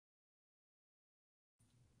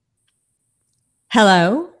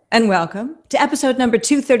Hello and welcome to episode number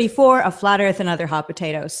 234 of Flat Earth and Other Hot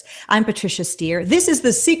Potatoes. I'm Patricia Steere. This is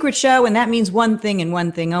the secret show, and that means one thing and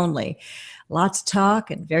one thing only. Lots of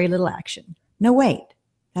talk and very little action. No, wait,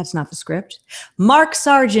 that's not the script. Mark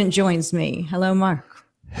Sargent joins me. Hello, Mark.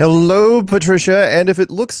 Hello, Patricia. And if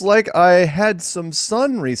it looks like I had some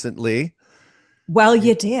sun recently. Well,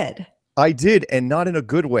 you did. I did, and not in a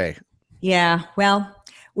good way. Yeah, well,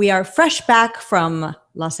 we are fresh back from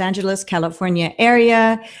Los Angeles, California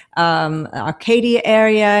area, Arcadia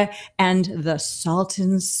area, and the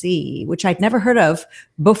Salton Sea, which I'd never heard of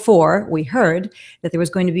before. We heard that there was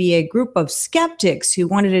going to be a group of skeptics who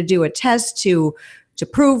wanted to do a test to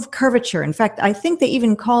prove curvature. In fact, I think they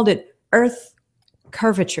even called it Earth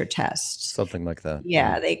curvature test. Something like that.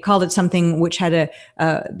 Yeah, they called it something which had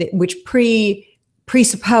which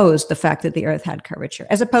presupposed the fact that the Earth had curvature,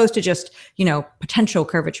 as opposed to just, potential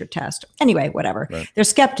curvature test. Anyway, whatever. Right. They're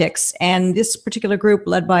skeptics. And this particular group,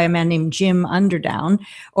 led by a man named Jim Underdown,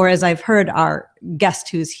 or as I've heard our guest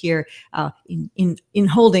who's here in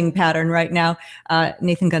holding pattern right now,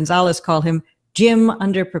 Nathan Gonzalez, call him Jim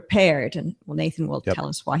Underprepared. And well, Nathan will tell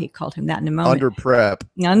us why he called him that in a moment. Under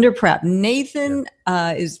prep. Nathan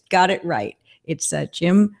is got it right. It's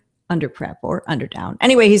Jim Underprep or Underdown.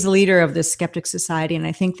 Anyway, he's the leader of the Skeptic Society, and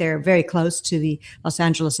I think they're very close to the Los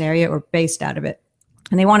Angeles area or based out of it.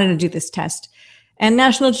 And they wanted to do this test. And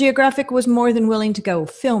National Geographic was more than willing to go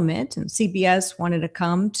film it, and CBS wanted to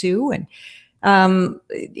come too. And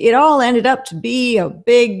it all ended up to be a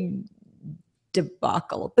big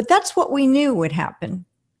debacle. But that's what we knew would happen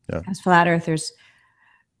as flat earthers.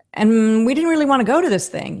 And we didn't really want to go to this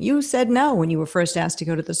thing. You said no when you were first asked to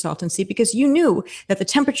go to the Salton Sea because you knew that the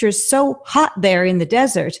temperature is so hot there in the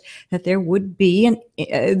desert that there would be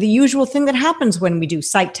the usual thing that happens when we do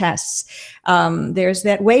site tests. There's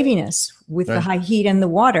that waviness with the high heat and the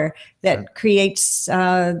water that creates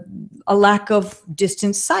a lack of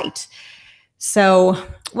distant sight. So,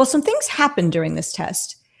 well, some things happened during this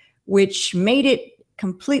test which made it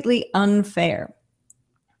completely unfair.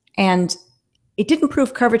 And it didn't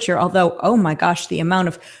prove curvature, although, oh my gosh, the amount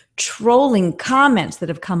of trolling comments that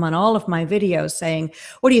have come on all of my videos saying,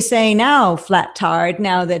 what do you say now, flat tard,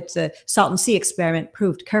 now that the Salton Sea experiment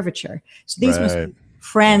proved curvature? So these must be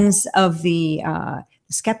friends of the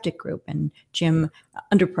skeptic group and Jim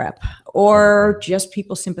Underprep, or just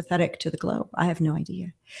people sympathetic to the globe. I have no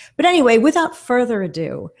idea. But anyway, without further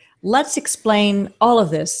ado, let's explain all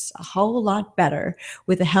of this a whole lot better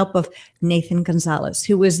with the help of Nathan Gonzalez,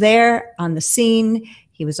 who was there on the scene.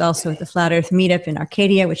 He was also at the Flat Earth meetup in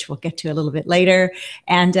Arcadia, which we'll get to a little bit later.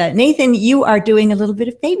 And Nathan, you are doing a little bit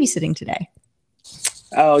of babysitting today.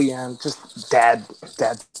 Oh, yeah, just dad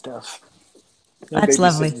stuff. That's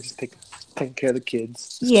lovely. Just taking care of the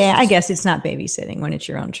kids. Yeah, I guess it's not babysitting when it's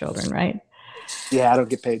your own children, right? Yeah, I don't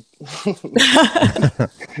get paid. Yeah,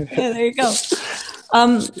 there you go.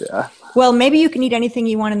 Well, maybe you can eat anything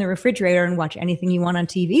you want in the refrigerator and watch anything you want on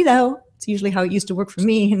TV, though. It's usually how it used to work for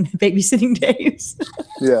me in babysitting days.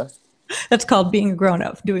 Yeah. That's called being a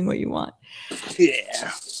grown-up, doing what you want.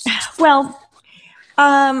 Yeah. Well,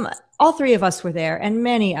 all three of us were there, and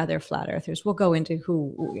many other flat earthers. We'll go into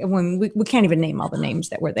when we can't even name all the names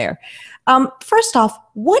that were there. First off,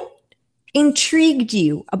 what intrigued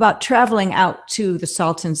you about traveling out to the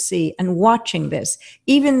Salton Sea and watching this,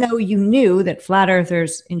 even though you knew that flat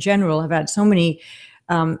earthers in general have had so many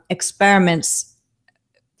experiments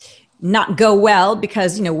not go well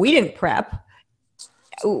because, we didn't prep?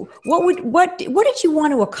 What did you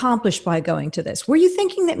want to accomplish by going to this? Were you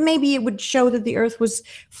thinking that maybe it would show that the Earth was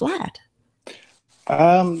flat?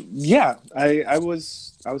 Yeah, I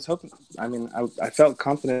was hoping. I mean, I felt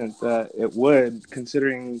confident that it would,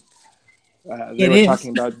 considering they were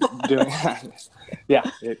talking about doing.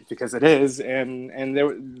 Because it is, and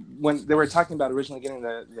when they were talking about originally getting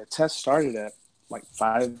the test started at like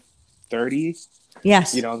 5:30.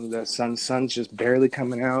 Yes. The sun's just barely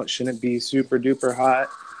coming out. Shouldn't be super duper hot.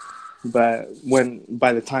 But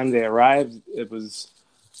by the time they arrived, it was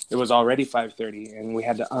already 5:30, and we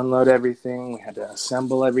had to unload everything. We had to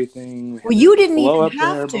assemble everything. Well, you didn't even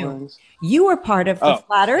have to. You were part of the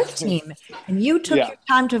Flat Earth team, and you took your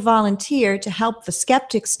time to volunteer to help the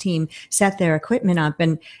skeptics team set their equipment up.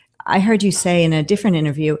 And I heard you say in a different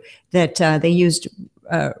interview that they used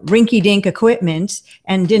rinky-dink equipment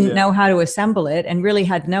and didn't know how to assemble it and really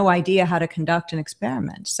had no idea how to conduct an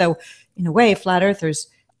experiment. So in a way, flat earthers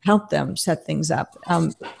helped them set things up. I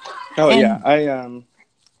was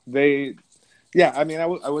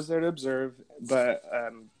there to observe, but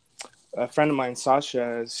a friend of mine,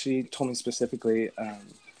 Sasha, she told me specifically,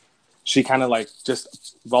 she kind of like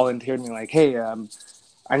just volunteered me like, hey,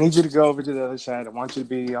 I need you to go over to the other side. I want you to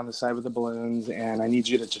be on the side with the balloons, and I need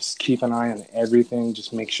you to just keep an eye on everything.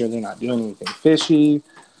 Just make sure they're not doing anything fishy,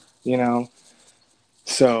 you know.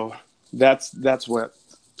 So that's what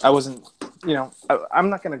I wasn't, you know, I'm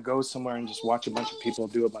not going to go somewhere and just watch a bunch of people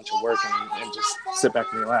do a bunch of work and just sit back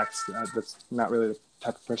and relax. That's not really the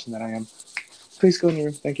type of person that I am. Please go in the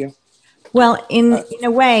room. Thank you. Well, in a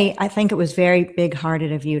way, I think it was very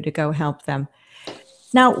big-hearted of you to go help them.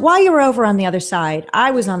 Now, while you were over on the other side,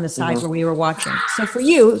 I was on the side where we were watching. So for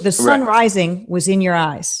you, the sun rising was in your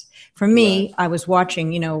eyes. For me, I was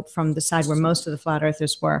watching, you know, from the side where most of the flat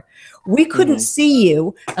earthers were. We couldn't see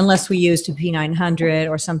you unless we used a P900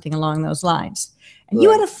 or something along those lines. And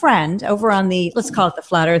you had a friend over on the, let's call it the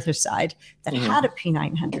flat earther side, that had a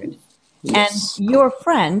P900. Yes. And your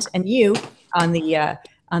friend and you on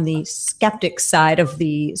the skeptic side of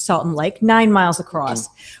the Salton Lake, 9 miles across,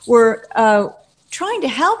 were trying to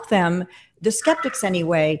help them, the skeptics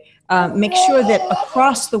anyway, make sure that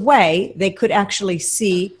across the way they could actually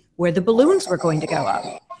see where the balloons were going to go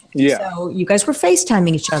up. Yeah. So you guys were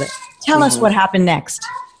FaceTiming each other. Tell us what happened next.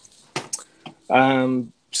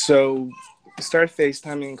 So I started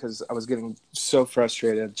FaceTiming because I was getting so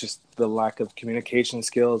frustrated, just the lack of communication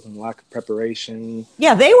skills and lack of preparation.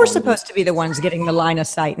 Yeah, they were supposed to be the ones getting the line of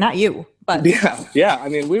sight, not you. But yeah. I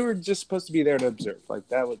mean, we were just supposed to be there to observe. Like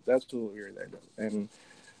that's what we were there to.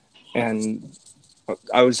 And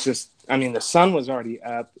I was just, I mean, the sun was already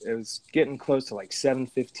up. It was getting close to like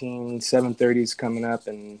 7:15, 7:30 is coming up,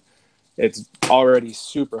 and it's already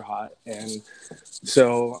super hot. And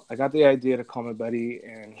so I got the idea to call my buddy,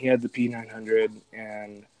 and he had the P900,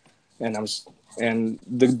 and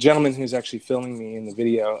the gentleman who's actually filming me in the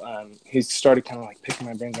video, he started kind of like picking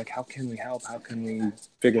my brains, like, how can we help? How can we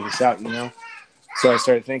figure this out, you know? So I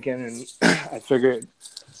started thinking, and I figured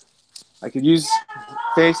I could use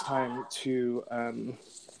FaceTime to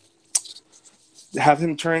have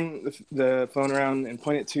him turn the phone around and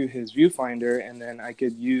point it to his viewfinder, and then I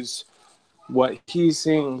could use what he's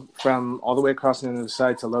seeing from all the way across the other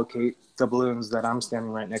side to locate the balloons that I'm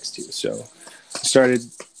standing right next to. So I started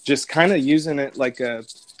just kind of using it like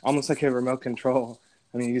almost like a remote control.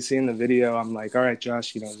 I mean, you can see in the video, I'm like, all right,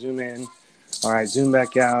 Josh, you know, zoom in. All right, zoom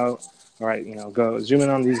back out. All right, you know, go zoom in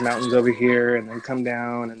on these mountains over here and then come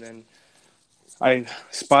down. And then I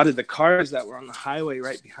spotted the cars that were on the highway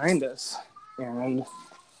right behind us. And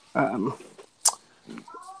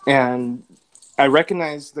I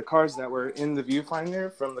recognized the cars that were in the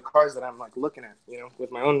viewfinder from the cars that I'm like looking at, you know,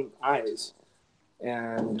 with my own eyes.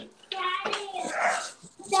 And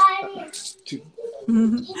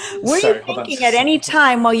were you thinking at any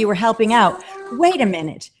time while you were helping out, wait a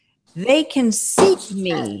minute, they can see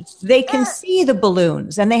me, they can see the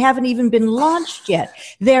balloons, and they haven't even been launched yet,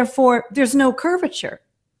 therefore there's no curvature?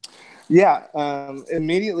 Yeah,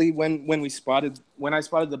 immediately when I spotted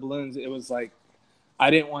the balloons, it was like I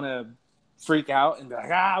didn't want to freak out and be like,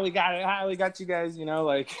 we got it, we got you guys, you know,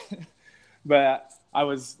 like. But I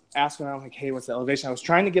was asking around like, hey, what's the elevation? I was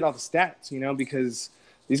trying to get all the stats, you know, because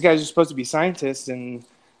these guys are supposed to be scientists and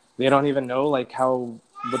they don't even know like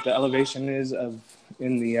what the elevation is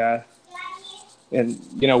in the and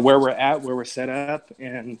you know where we're set up,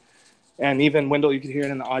 and even Wendell, you could hear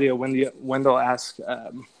it in the audio. Wendell asked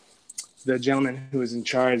the gentleman who was in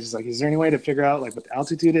charge, is like, is there any way to figure out like what the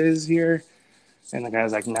altitude is here? And the guy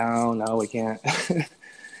was like, no, we can't.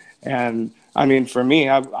 And I mean, for me,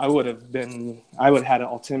 I would have had an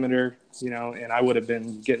altimeter, you know, and I would have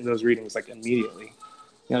been getting those readings like immediately.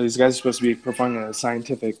 You know, these guys are supposed to be performing a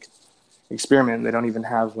scientific experiment. They don't even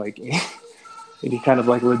have like any kind of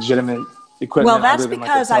like legitimate equipment. Well, that's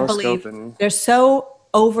because I believe they're so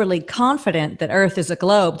overly confident that Earth is a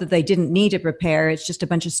globe that they didn't need to prepare. It's just a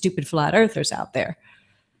bunch of stupid flat earthers out there.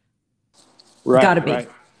 Right. Gotta be. Right.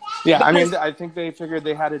 Yeah, because, I mean, I think they figured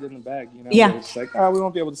they had it in the bag. You know, yeah. It's like, we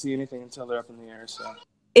won't be able to see anything until they're up in the air. So,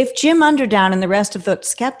 if Jim Underdown and the rest of the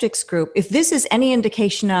skeptics group, if this is any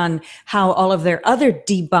indication on how all of their other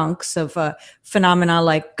debunks of phenomena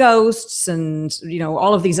like ghosts and, you know,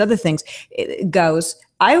 all of these other things goes,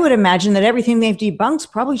 I would imagine that everything they've debunked is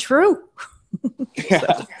probably true.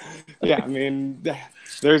 Yeah. Yeah, I mean,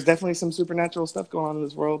 there's definitely some supernatural stuff going on in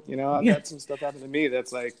this world. You know, I've had some stuff happen to me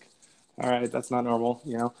that's like, all right, that's not normal,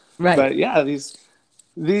 you know? Right. But yeah,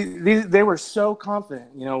 they were so confident.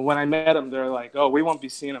 You know, when I met them, they're like, oh, we won't be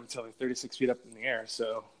seeing them until they're 36 feet up in the air.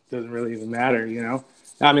 So it doesn't really even matter, you know?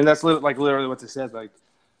 I mean, that's literally what they said. Like,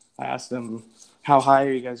 I asked them, how high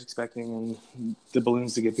are you guys expecting the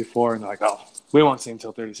balloons to get before? And they're like, oh, we won't see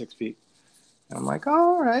until 36 feet. And I'm like, oh,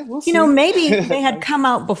 all right, we'll see. You know, maybe they had come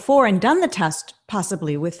out before and done the test,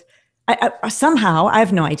 possibly with, somehow, I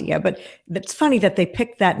have no idea, but it's funny that they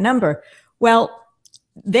picked that number. Well,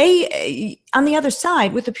 they on the other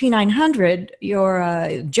side with the P900,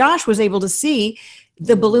 your Josh was able to see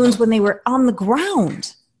the balloons when they were on the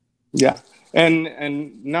ground. Yeah,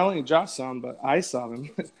 and not only Josh saw him, but I saw him.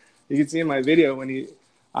 You can see in my video when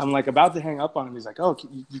I'm like about to hang up on him. He's like, "Oh,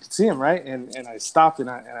 you can see him, right?" And I stopped and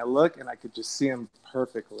I look and I could just see him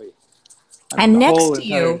perfectly. And next to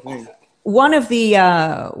you, one of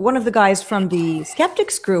the guys from the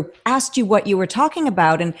skeptics group asked you what you were talking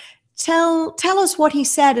about, and tell us what he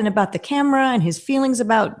said and about the camera and his feelings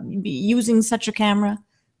about using such a camera.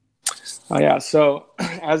 Oh yeah. So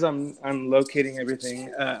as I'm locating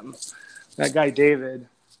everything, that guy David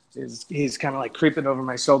he's kind of like creeping over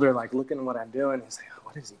my shoulder, like looking at what I'm doing. He's like, oh,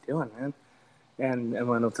 "What is he doing, man?" And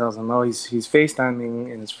Wendell tells him, "Oh, he's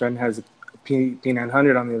FaceTiming, and his friend has a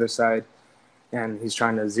P900 on the other side, and he's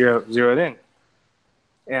trying to zero it in."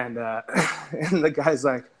 And and the guy's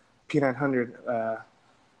like, "P900,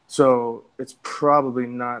 so it's probably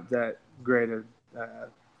not that great a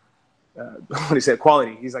what do you say,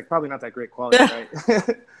 quality?" He's like, "Probably not that great quality, right?"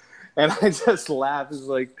 And I just laugh. It's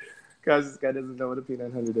like, because this guy doesn't know what a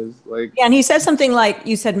P900 is. Like, yeah, and he said something like,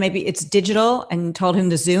 you said maybe it's digital, and told him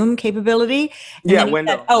the zoom capability. And yeah,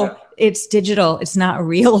 Wendell. Said, oh, yeah. It's digital. It's not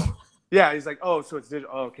real. Yeah, he's like, "Oh, so it's digital.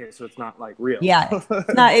 Oh, okay, so it's not like real." Yeah,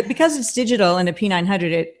 it's not, because it's digital and a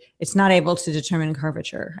P900, it's not able to determine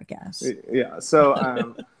curvature, I guess. Yeah.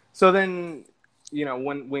 So so then, you know,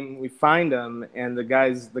 when we find them and the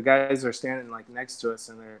guys are standing like next to us,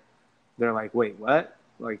 and they're like, "Wait, what?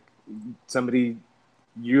 Like, somebody,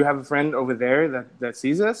 you have a friend over there that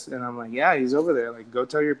sees us?" And I'm like, "Yeah, he's over there. Like, go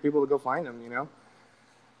tell your people to go find him," you know.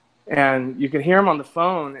 And you can hear him on the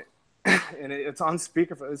phone, and it's on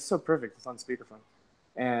speakerphone. It's so perfect. It's on speakerphone,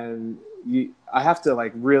 and I have to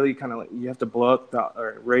like really kind of like, you have to blow up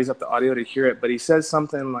or raise up the audio to hear it. But he says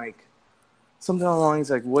something along the lines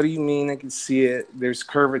like, "What do you mean I can see it? There's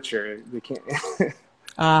curvature. They can't."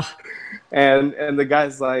 And the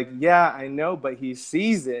guy's like, "Yeah, I know, but he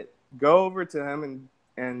sees it. Go over to him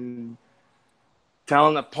and tell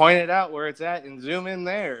him to point it out where it's at and zoom in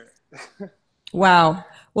there." Wow.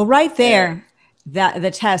 Well, right there, that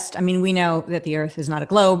the test, I mean, we know that the Earth is not a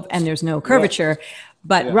globe and there's no curvature,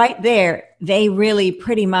 but right there, they really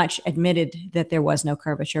pretty much admitted that there was no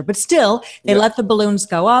curvature. But still, they let the balloons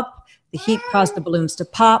go up. The heat caused the balloons to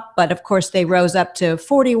pop. But of course, they rose up to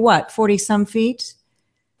 40 some feet?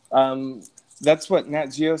 That's what Nat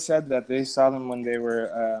Geo said, that they saw them when they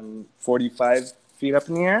were 45 feet up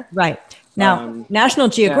in the air. Right. Now, National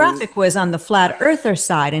Geographic was on the flat earther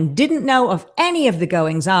side and didn't know of any of the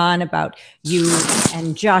goings on about you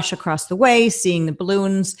and Josh across the way seeing the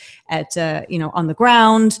balloons at on the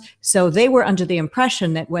ground. So they were under the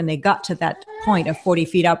impression that when they got to that point of 40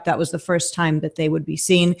 feet up, that was the first time that they would be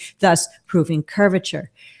seen, thus proving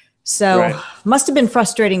curvature. So must have been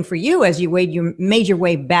frustrating for you as you made your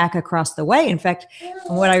way back across the way. In fact,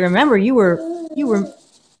 from what I remember, you were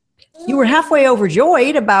halfway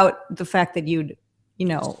overjoyed about the fact that you'd,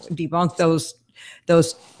 debunked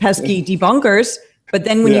those pesky debunkers. But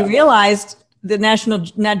then when you realized the National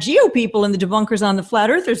Nat Geo people and the debunkers on the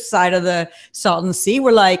flat earthers side of the Salton Sea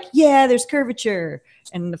were like, "Yeah, there's curvature."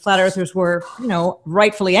 And the flat earthers were,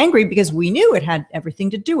 rightfully angry because we knew it had everything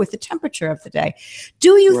to do with the temperature of the day.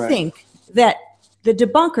 Do you think that the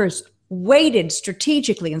debunkers waited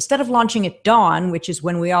strategically instead of launching at dawn, which is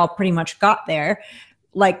when we all pretty much got there,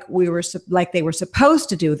 like they were supposed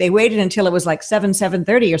to do? They waited until it was like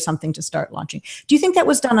 7:30 or something to start launching. Do you think that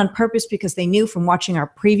was done on purpose because they knew from watching our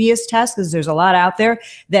previous tests, because there's a lot out there,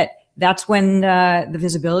 that's when the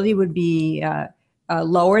visibility would be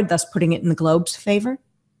lowered, thus putting it in the globe's favor?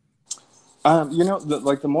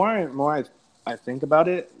 The more I think about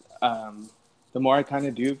it, the more I kind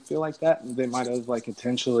of do feel like that. They might have like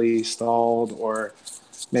intentionally stalled, or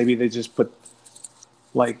maybe they just put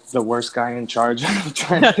like the worst guy in charge of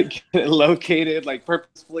trying to get it located, like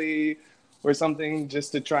purposefully or something,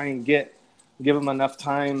 just to try and give them enough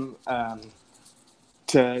time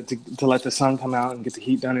to let the sun come out and get the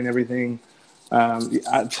heat done and everything.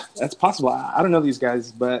 That's possible. I don't know these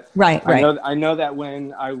guys, but I know that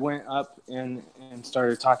when I went up and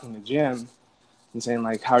started talking to Jim and saying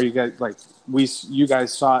like, "How are you guys?" Like you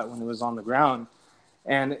guys saw it when it was on the ground,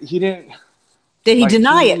 and he didn't. Did he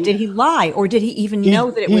deny it? Did he lie, or did he even know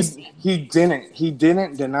that it was? He didn't. He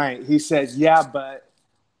didn't deny it. He said, "Yeah, but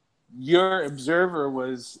your observer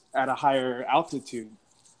was at a higher altitude,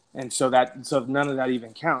 and so none of that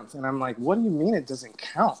even counts." And I'm like, "What do you mean it doesn't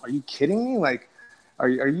count? Are you kidding me? Like, are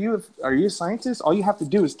you a scientist? All you have to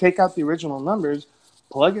do is take out the original numbers,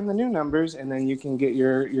 plug in the new numbers, and then you can get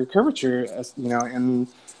your curvature, you know, and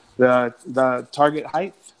the target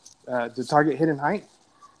height, the target hidden height,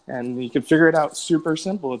 and you can figure it out super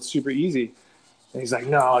simple. It's super easy. And he's like,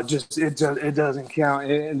 no, it doesn't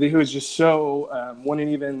count. And he was just so wouldn't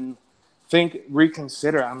even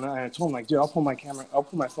reconsider. I told him, like, dude, I'll pull my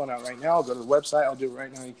phone out right now. I'll go to the website. I'll do it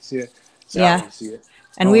right now. You can see it. So I don't see it.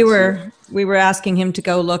 And we were asking him to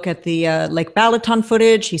go look at the Lake Balaton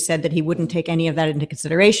footage. He said that he wouldn't take any of that into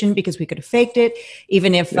consideration because we could have faked it,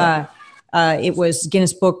 even if it was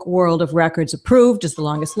Guinness Book World of Records approved as the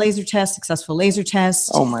longest laser test, successful laser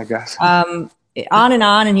test. Oh my gosh. On and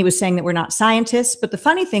on. And he was saying that we're not scientists. But the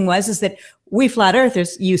funny thing is that we flat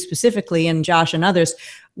earthers, you specifically, and Josh and others,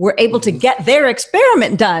 were able to get their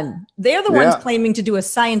experiment done. They're the ones claiming to do a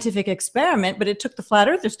scientific experiment, but it took the flat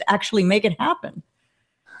earthers to actually make it happen.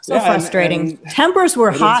 So frustrating. And tempers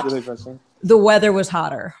were hot. Really, the weather was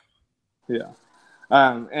hotter. Yeah.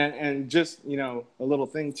 And just, you know, a little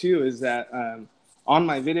thing too is that on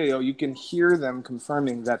my video, you can hear them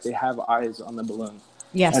confirming that they have eyes on the balloon.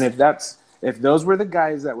 Yes. And if those were the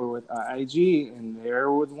guys that were with IG and they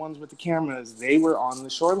were the ones with the cameras, they were on the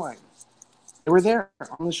shoreline. They were there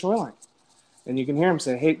on the shoreline. And you can hear them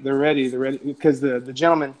say, hey, they're ready. Because the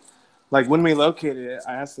gentleman, like when we located it,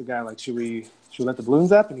 I asked the guy, like, should we let the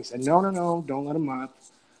balloons up? And he said, no, don't let them up.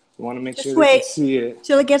 We want to make sure they can see it.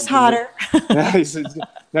 Till it gets hotter. He said,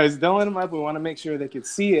 no, don't let them up. We want to make sure they can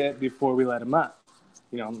see it before we let them up.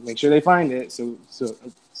 You know, make sure they find it so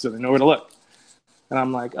they know where to look. And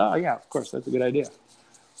I'm like, oh yeah, of course, that's a good idea.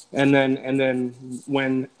 And then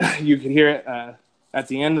when you could hear it at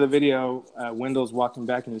the end of the video, Wendell's walking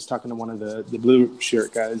back and he's talking to one of the blue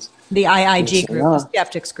shirt guys. The IIG group, the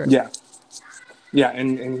skeptics group. Yeah. Yeah,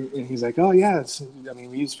 and he's like, oh yeah,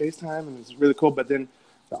 we use FaceTime and it's really cool. But then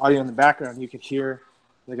the audio in the background, you could hear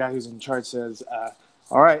the guy who's in charge says,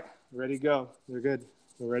 all right, ready to go. They're good.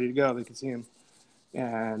 They're ready to go. They can see him.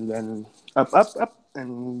 And then up,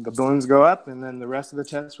 and the balloons go up, and then the rest of the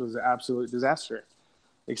test was an absolute disaster.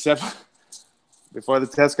 Except before the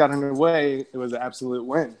test got underway, it was an absolute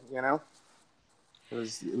win, you know?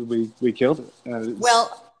 We killed it.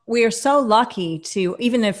 Well, we are so lucky to,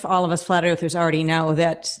 even if all of us flat earthers already know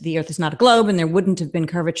that the earth is not a globe and there wouldn't have been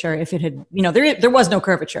curvature if it had, you know, there was no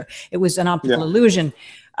curvature. It was an optical illusion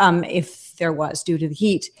if there was due to the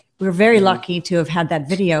heat. We're very lucky to have had that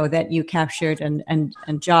video that you captured and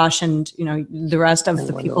Josh and, you know, the rest of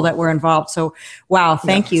the people that were involved. So, wow,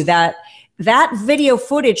 thank you. That video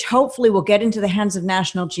footage hopefully will get into the hands of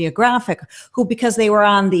National Geographic, who, because they were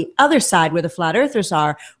on the other side where the flat earthers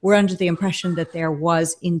are, were under the impression that there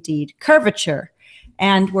was indeed curvature.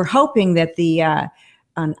 And we're hoping that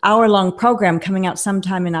an hour-long program coming out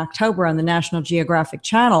sometime in October on the National Geographic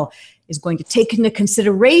channel is going to take into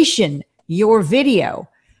consideration your video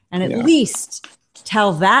and at least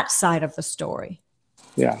tell that side of the story.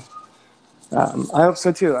 Yeah. I hope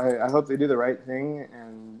so too. I hope they do the right thing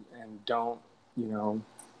and don't, you know,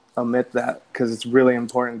 omit that, because it's really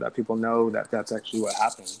important that people know that that's actually what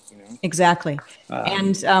happened, you know? Exactly.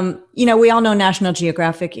 And, you know, we all know National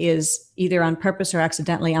Geographic is either on purpose or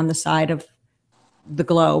accidentally on the side of the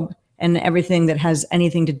globe and everything that has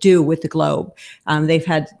anything to do with the globe. They've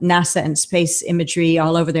had NASA and space imagery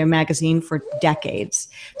all over their magazine for decades.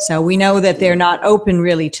 So we know that they're not open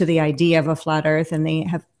really to the idea of a flat earth, and they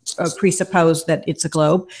have presupposed that it's a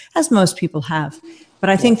globe, as most people have. But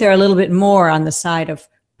I think they're a little bit more on the side of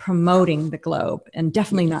promoting the globe and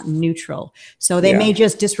definitely not neutral. So they may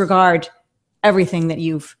just disregard everything that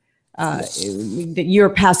that you're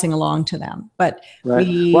passing along to them. But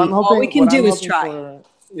all we can do is try.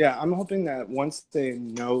 I'm hoping that once they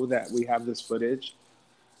know that we have this footage,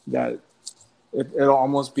 that it'll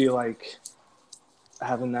almost be like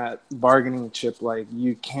having that bargaining chip. Like,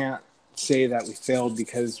 you can't say that we failed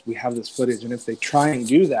because we have this footage. And if they try and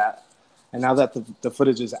do that, and now that the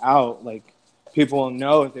footage is out, like, people will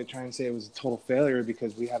know if they try and say it was a total failure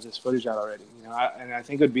because we have this footage out already. You know, and I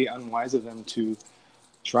think it would be unwise of them to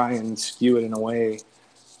try and skew it in a way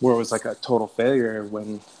where it was like a total failure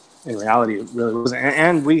when in reality it really wasn't.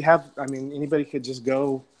 And we have, I mean, anybody could just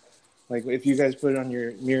go, like, if you guys put it on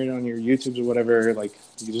your YouTubes or whatever, like,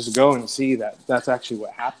 you just go and see that that's actually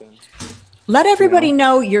what happened. Let everybody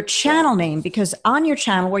know your channel name, because on your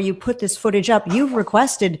channel where you put this footage up, you've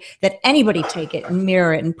requested that anybody take it and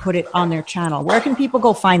mirror it and put it on their channel. Where can people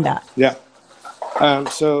go find that? Yeah.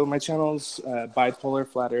 So my channel's Bipolar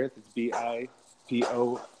Flat Earth. It's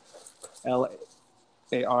BIPOLAR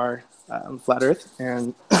Flat Earth.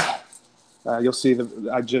 And you'll see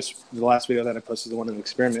the last video that I posted is the one in the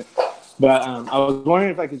experiment. But I was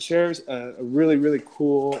wondering if I could share a really, really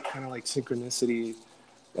cool kind of like synchronicity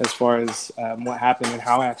as far as what happened and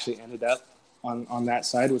how I actually ended up on that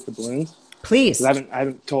side with the balloons. Please. I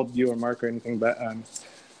haven't told you or Mark or anything, but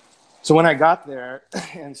so when I got there,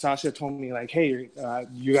 and Sasha told me like, "Hey,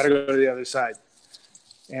 you got to go to the other side,"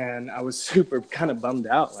 and I was super kind of bummed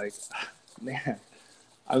out, like, man,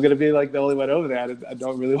 I'm gonna be like the only one over there. I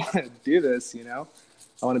don't really want to do this, you know.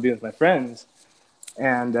 I want to be with my friends,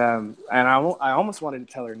 and I almost wanted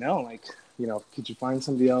to tell her no, like, you know, could you find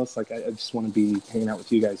somebody else? Like, I just want to be hanging out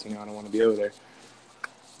with you guys, you know. I don't want to be over there.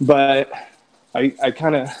 But I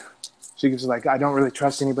kind of, she was like, I don't really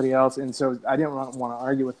trust anybody else, and so I didn't want to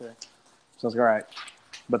argue with her. So I was like, all right.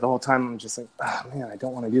 But the whole time I'm just like, oh man, I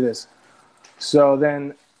don't want to do this. So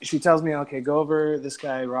then she tells me, okay, go over this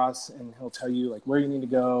guy Ross, and he'll tell you like where you need to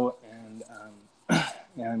go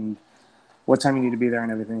and what time you need to be there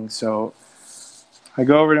and everything. So I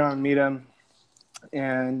go over to him and meet him,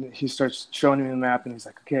 and he starts showing me the map, and he's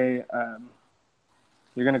like, okay,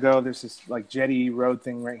 you're gonna go. There's this like jetty road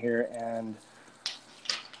thing right here, and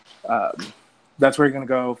that's where you're gonna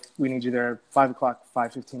go. We need you there 5 o'clock,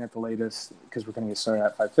 5:15 at the latest, because we're gonna get started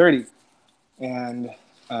at 5:30. And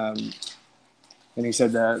he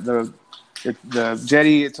said the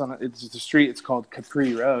jetty, it's the street. It's called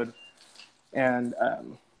Capri Road, and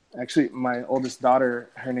actually my oldest daughter,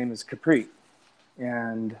 her name is Capri,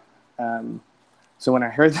 and so when I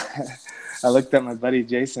heard that, I looked at my buddy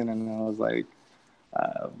Jason and I was like,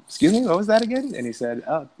 excuse me, what was that again? And he said,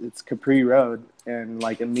 oh, it's Capri Road. And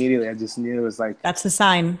like immediately I just knew it was like, that's the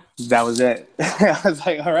sign. That was it. I was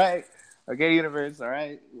like, all right, okay, universe, all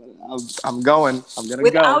right, I'm going. I'm gonna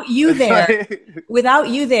without go. You there, without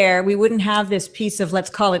you there, we wouldn't have this piece of, let's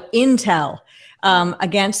call it intel,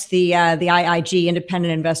 against the IIG,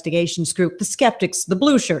 Independent Investigations Group, the skeptics, the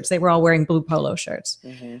blue shirts. They were all wearing blue polo shirts.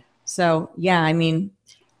 Mm-hmm. So yeah, I mean,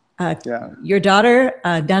 your daughter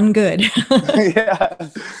done good. Yeah,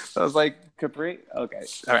 I was like, Capri, okay,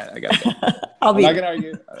 all right, I got it. I'm not gonna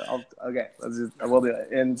argue. Okay, we'll do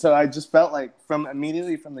it. And so I just felt like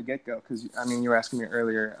immediately from the get go, because I mean, you were asking me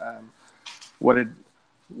earlier,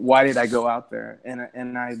 why did I go out there?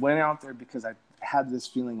 And I went out there because I had this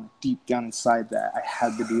feeling like deep down inside that I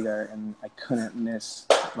had to be there, and I couldn't miss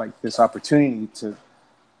like this opportunity to.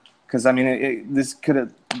 Because I mean, this could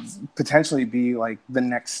have potentially be like the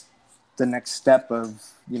next step of,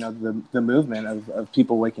 you know, the movement of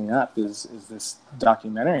people waking up is this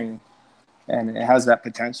documentary, and it has that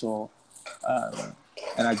potential.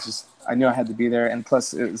 And I knew I had to be there, and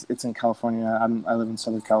plus it's in California. I live in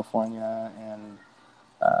Southern California, and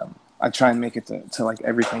I try and make it to like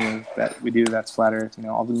everything that we do that's flat Earth. You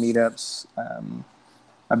know, all the meetups.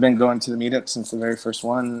 I've been going to the meetup since the very first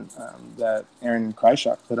one that Aaron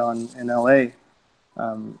Kreischock put on in LA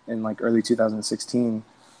in like early 2016.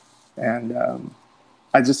 And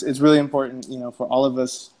it's really important, you know, for all of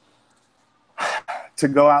us to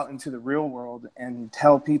go out into the real world and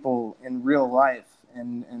tell people in real life,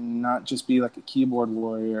 and not just be like a keyboard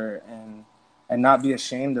warrior, and not be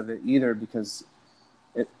ashamed of it either, because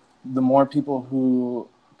the more people who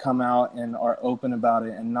come out and are open about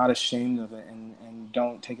it and not ashamed of it, and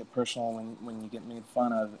don't take it personal when you get made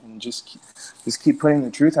fun of, and just keep putting the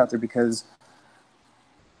truth out there, because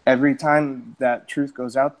every time that truth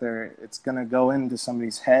goes out there, it's going to go into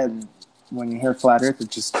somebody's head. When you hear flat Earth, it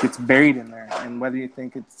just gets buried in there, and whether you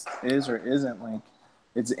think it is or isn't, like,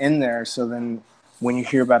 it's in there. So then when you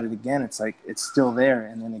hear about it again, it's like it's still there,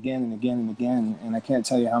 and then again and again and again. And I can't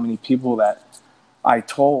tell you how many people that I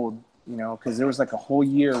told, you know, because there was like a whole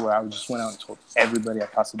year where I just went out and told everybody I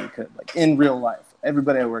possibly could, like in real life,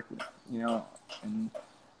 everybody I worked with, you know,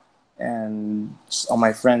 and all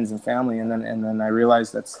my friends and family. And then I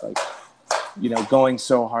realized that's like, you know, going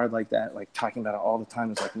so hard like that, like talking about it all the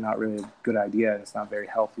time is like not really a good idea. It's not very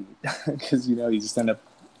healthy, because, you know, you just end up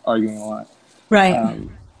arguing a lot. Right.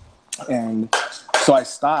 And so I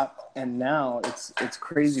stopped, and now it's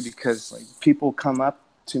crazy, because like people come up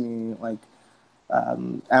to me like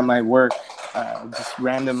at my work, just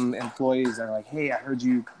random employees are like, hey, I heard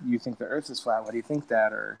you think the Earth is flat. What do you think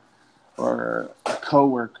that? Or a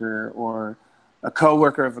coworker, or a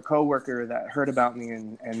coworker of a coworker that heard about me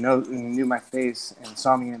and knew my face and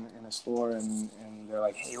saw me in a store, and they're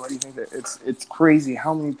like, hey, what do you think that? It's crazy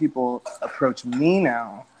how many people approach me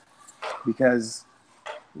now, because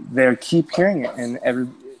they keep hearing it, and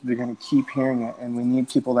they're going to keep hearing it. And we need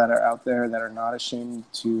people that are out there that are not ashamed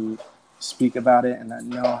to speak about it, and that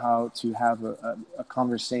know how to have a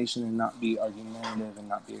conversation and not be argumentative and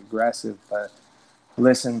not be aggressive, but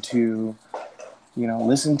listen to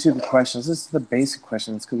listen to the questions. This is the basic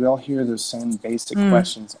questions, because we all hear those same basic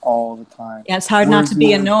questions all the time. Yeah, it's hard not to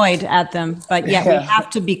be annoyed at them, but yet we have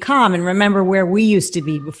to be calm and remember where we used to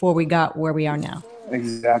be before we got where we are now.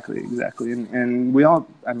 Exactly. And we all,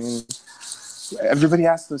 everybody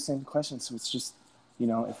asks those same questions. So it's just,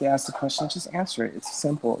 if they ask the question, just answer it. It's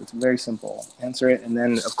simple. It's very simple. Answer it. And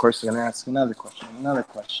then, of course, they're going to ask another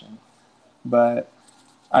question. But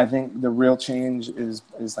I think the real change is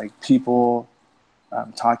like people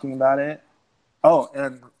talking about it. Oh,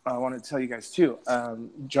 and I want to tell you guys too,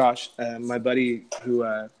 Josh, my buddy who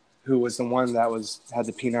was the one that had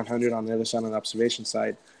the P900 on the other side on the observation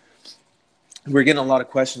side. We're getting a lot of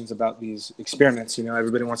questions about these experiments.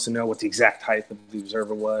 Everybody wants to know what the exact height of the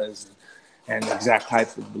observer was, and the exact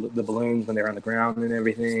height of the balloons when they're on the ground and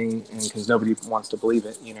everything. And because nobody wants to believe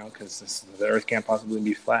it, because the Earth can't possibly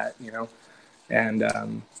be flat,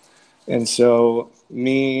 And so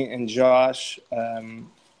me and Josh,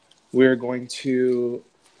 we're going to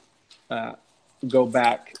go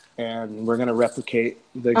back and we're going to replicate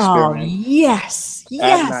the experiment. Oh, yes.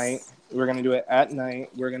 At night. We're going to do it at night.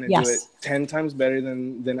 We're going to do it 10 times better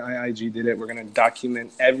than IIG did it. We're going to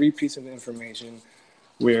document every piece of information.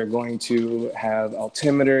 We're going to have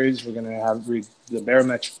altimeters. We're going to have the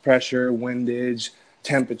barometric pressure, windage,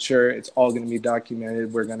 temperature. It's all going to be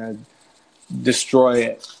documented. We're going to destroy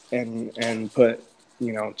it and put,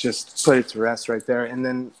 just put it to rest right there. And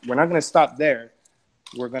then we're not going to stop there.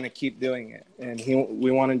 We're going to keep doing it. And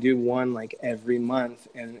we want to do one like every month,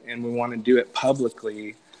 and we want to do it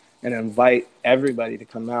publicly and invite everybody to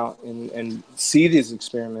come out and see these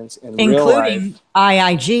experiments in real life. Including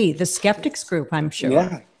IIG, the skeptics group, I'm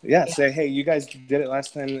sure. Yeah. Say, hey, you guys did it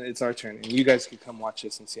last time. It's our turn. And you guys can come watch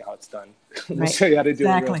this and see how it's done. We'll show you how to do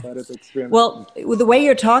a real flat Earth experiment. Well, with the way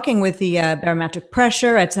you're talking with the barometric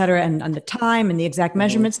pressure, et cetera, and the time and the exact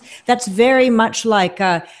measurements, that's very much like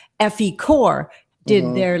FE Core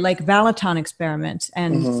did their like Balaton experiments,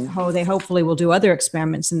 and they hopefully will do other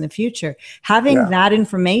experiments in the future. Having that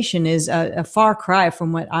information is a far cry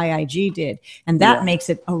from what IIG did, and that makes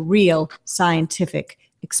it a real scientific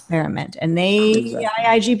experiment. And the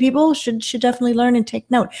IIG people should definitely learn and take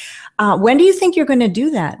note. When do you think you're going to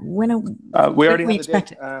do that? We already have the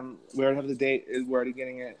date. We already have the date. We're already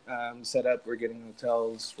getting it set up. We're getting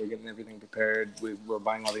hotels. We're getting everything prepared. We're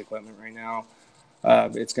buying all the equipment right now.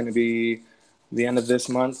 It's going to be the end of this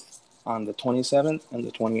month on the 27th and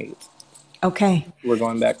the 28th. Okay. We're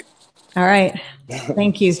going back. All right.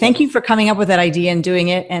 Thank you. Thank you for coming up with that idea and doing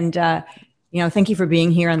it. And, thank you for being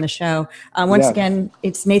here on the show. Once again,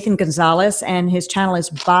 it's Nathan Gonzalez, and his channel is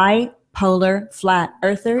Bipolar Flat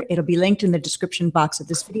Earther. It'll be linked in the description box of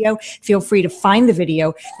this video. Feel free to find the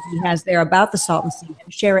video that he has there about the Salton Sea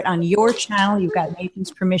and share it on your channel. You've got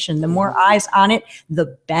Nathan's permission. The more eyes on it,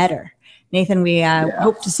 the better. Nathan, we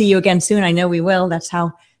hope to see you again soon. I know we will. That's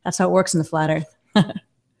how it works in the flat Earth.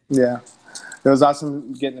 Yeah. It was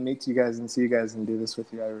awesome getting to meet you guys and see you guys and do this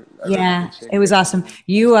with you. I really it was awesome.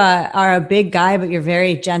 You are a big guy, but you're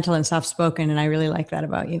very gentle and soft-spoken, and I really like that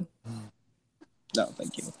about you. No,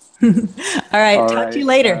 thank you. All right. Talk to you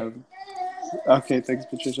later. Okay. Thanks,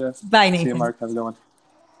 Patricia. Bye, Nathan. See you, Mark. Have a good one.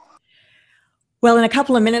 Well, in a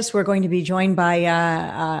couple of minutes, we're going to be joined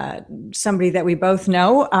by somebody that we both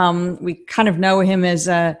know. We kind of know him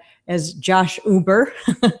as Josh Uber,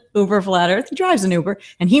 Uber Flat Earth. He drives an Uber,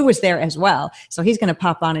 and he was there as well. So he's going to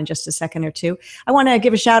pop on in just a second or two. I want to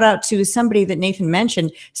give a shout out to somebody that Nathan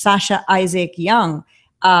mentioned, Sasha Isaac Young.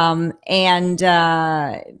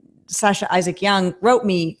 Sasha Isaac Young wrote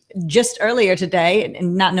me just earlier today,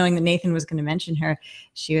 and not knowing that Nathan was going to mention her,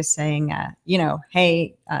 she was saying,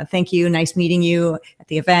 hey, thank you. Nice meeting you at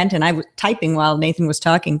the event. And I was typing while Nathan was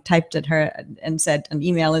talking, typed at her and said an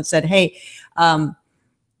email and said, hey,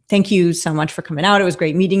 thank you so much for coming out. It was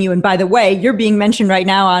great meeting you. And by the way, you're being mentioned right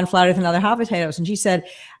now on Flat Earth and Other Hot Potatoes. And she said,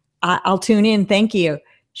 I'll tune in. Thank you.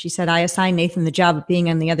 She said, I assigned Nathan the job of being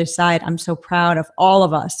on the other side. I'm so proud of all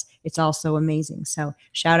of us. It's all so amazing. So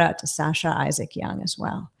shout out to Sasha Isaac Young as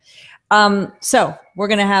well. So we're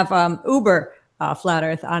going to have Uber Flat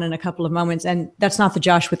Earth on in a couple of moments. And that's not the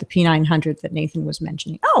Josh with the P900 that Nathan was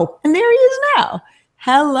mentioning. Oh, and there he is now.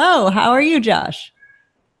 Hello. How are you, Josh?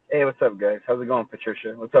 Hey, what's up, guys? How's it going,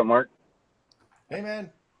 Patricia? What's up, Mark? Hey,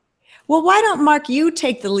 man. Well, why don't, Mark, you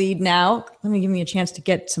take the lead now? Let me give me a chance to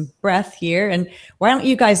get some breath here. And why don't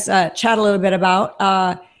you guys chat a little bit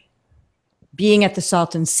about being at the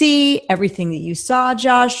Salton Sea, everything that you saw,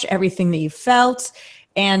 Josh, everything that you felt,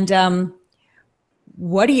 and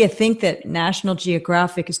what do you think that National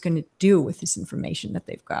Geographic is going to do with this information that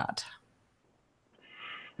they've got?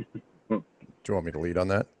 Do you you want me to lead on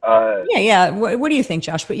that? Yeah. What do you think,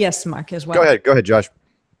 Josh? But yes, Mark as well. Go ahead, Josh.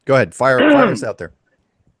 Go ahead. Fire us out there.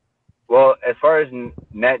 Well, as far as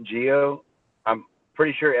Nat Geo, I'm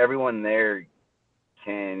pretty sure everyone there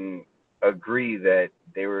can agree that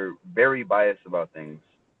they were very biased about things,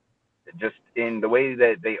 just in the way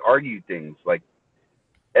that they argued things. Like,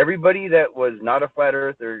 everybody that was not a flat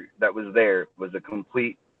earther that was there was a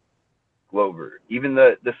complete glober. Even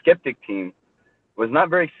the skeptic team was not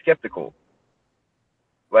very skeptical,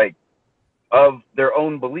 like, of their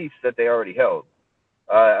own beliefs that they already held.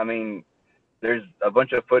 I mean, there's a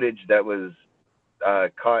bunch of footage that was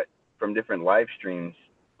caught from different live streams,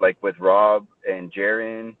 like with Rob and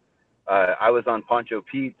Jaron. I was on Poncho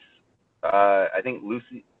Pete's. I think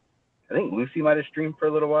Lucy might have streamed for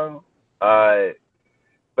a little while.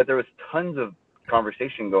 But there was tons of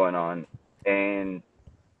conversation going on, and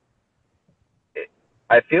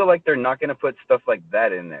I feel like they're not going to put stuff like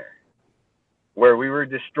that in there, where we were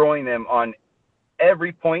destroying them on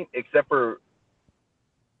every point except for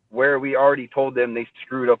where we already told them they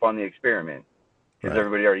screwed up on the experiment, because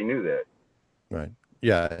everybody already knew that. Right.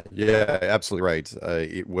 Yeah, absolutely right.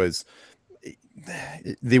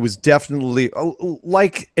 There was definitely,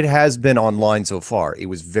 like it has been online so far, it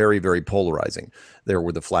was very, very polarizing. There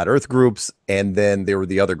were the flat earth groups, and then there were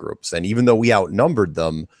the other groups. And even though we outnumbered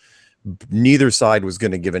them, neither side was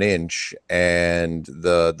going to give an inch. And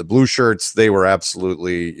the blue shirts, they were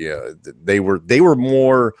absolutely, they were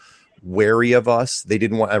more wary of us. They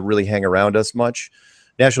didn't want to really hang around us much.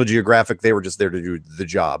 National Geographic, they were just there to do the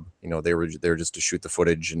job. They were there just to shoot the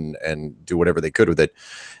footage and do whatever they could with it.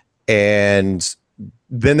 And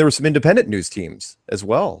then there were some independent news teams as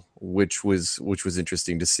well, which was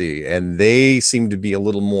interesting to see. And they seemed to be a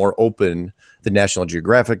little more open than National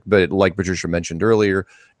Geographic. But like Patricia mentioned earlier,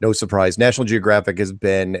 no surprise, National Geographic has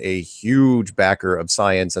been a huge backer of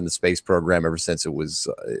science and the space program ever since it was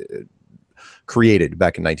created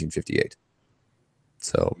back in 1958.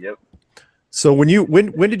 So, yep. So when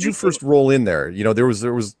did you first roll in there?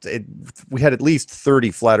 We had at least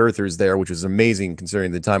 30 flat earthers there, which was amazing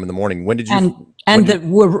considering the time in the morning. When did you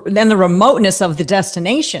the remoteness of the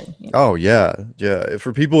destination? Oh yeah.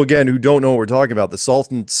 For people again who don't know what we're talking about, the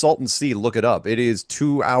Salton Sea, look it up. It is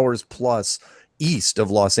 2 hours plus east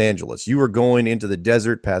of Los Angeles. You are going into the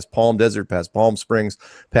desert, past Palm Desert, past Palm Springs,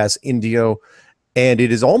 past Indio, and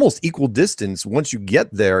it is almost equal distance once you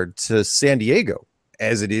get there to San Diego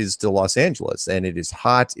as it is to Los Angeles. And it is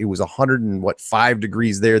hot. It was 105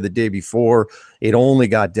 degrees there the day before. It only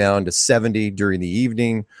got down to 70 during the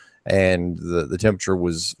evening, and the temperature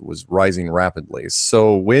was rising rapidly.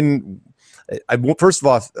 So first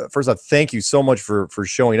off, thank you so much for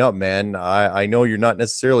showing up, man. I know you're not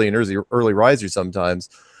necessarily an early riser sometimes,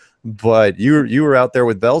 but you were out there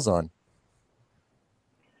with bells on.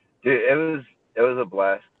 Dude, it was a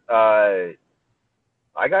blast.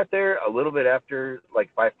 I got there a little bit after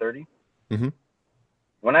like 5:30. Mm-hmm.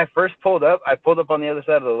 When I first pulled up, I pulled up on the other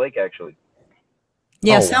side of the lake, actually.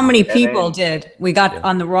 Yes, how many people did? We got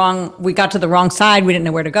we got to the wrong side. We didn't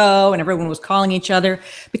know where to go, and everyone was calling each other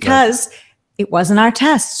because it wasn't our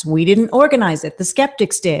tests. We didn't organize it. The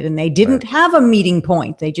skeptics did, and they didn't have a meeting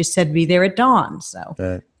point. They just said be there at dawn.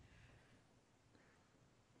 So.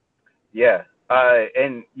 Yeah,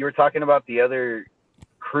 and you were talking about the other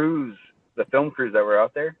crews, the film crews that were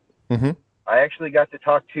out there. Mm-hmm. I actually got to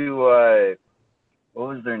talk to what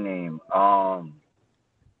was their name?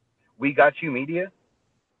 We Got You Media.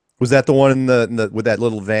 Was that the one in the with that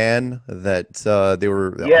little van that they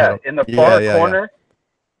were? Yeah, in the far corner.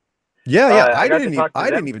 Yeah. I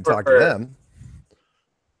didn't even talk to them.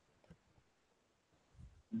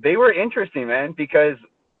 They were interesting, man, because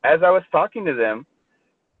as I was talking to them,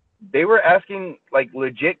 they were asking like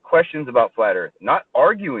legit questions about flat Earth, not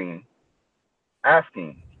arguing.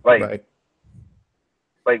 Asking like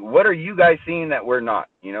what are you guys seeing that we're not,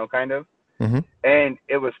 kind of. Mm-hmm. And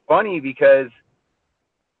it was funny because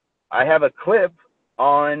I have a clip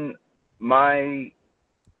on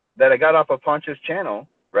that I got off of Poncho's channel,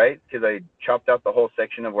 right? Because I chopped out the whole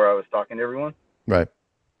section of where I was talking to everyone, right?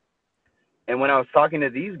 And when I was talking to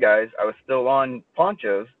these guys, I was still on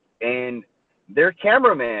Poncho's, and their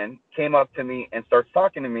cameraman came up to me and starts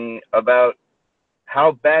talking to me about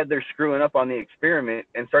how bad they're screwing up on the experiment,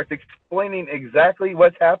 and starts explaining exactly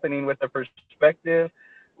what's happening with the perspective,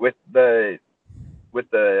 with all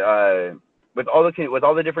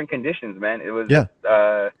the different conditions, man. It was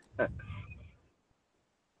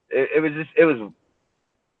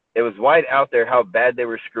it was wide out there how bad they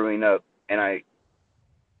were screwing up. And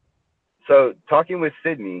so talking with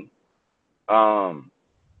Sydney, and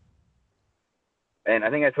I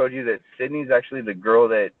think I told you that Sydney's actually the girl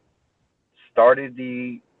that started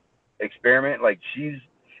the experiment. Like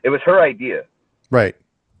it was her idea. Right.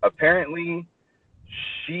 Apparently,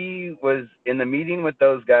 she was in the meeting with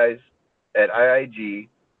those guys at IIG.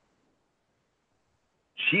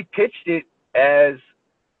 She pitched it as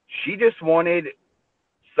she just wanted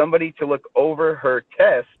somebody to look over her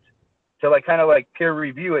test to like kind of like peer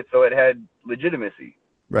review it so it had legitimacy.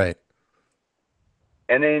 Right.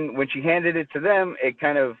 And then when she handed it to them, it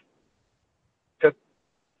kind of took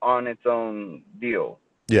on its own deal.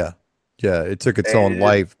 Yeah. Yeah. It took its own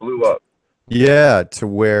life. Blew up. Yeah. To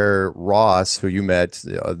where Ross, who you met,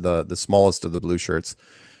 the smallest of the blue shirts,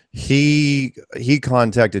 he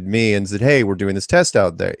contacted me and said, "Hey, we're doing this test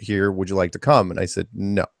out there here. Would you like to come?" And I said,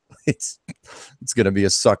 "No, it's going to be a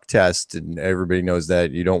suck test. And everybody knows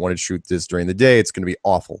that you don't want to shoot this during the day. It's going to be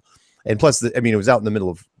awful. And plus, I mean, it was out in the middle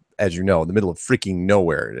of, as you know, in the middle of freaking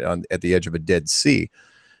nowhere at the edge of a dead sea.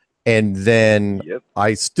 And then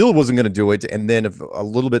I still wasn't going to do it. And then a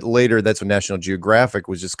little bit later, that's when National Geographic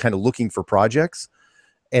was just kind of looking for projects.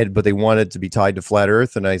 But they wanted to be tied to flat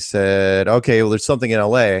Earth. And I said, okay, well, there's something in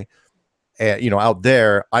LA, out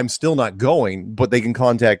there. I'm still not going, but they can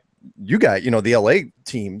contact you guys, the LA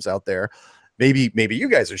teams out there. Maybe you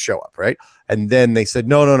guys will show up, right? And then they said,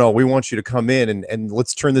 no, we want you to come in and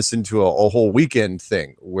let's turn this into a whole weekend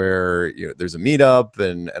thing where there's a meetup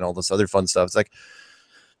and all this other fun stuff. It's like,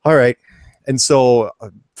 all right. And so,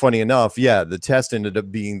 funny enough, the test ended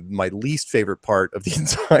up being my least favorite part of the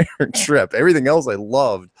entire trip. Everything else I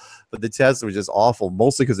loved, but the test was just awful,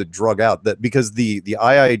 mostly because it drug out. Because the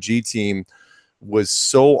IIG team was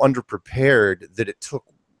so underprepared that it took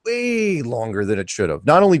way longer than it should have.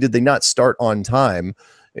 Not only did they not start on time,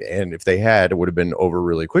 and if they had, it would have been over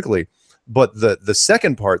really quickly, but the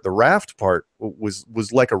second part, the raft part, was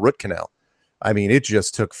like a root canal. I mean, it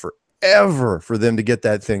just took forever for them to get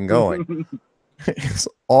that thing going. It's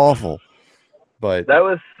awful. But that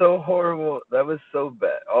was so horrible. That was so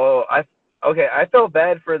bad. Oh, I felt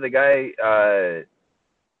bad for the guy.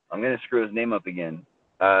 I'm gonna screw his name up again.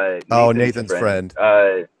 Nathan's friend.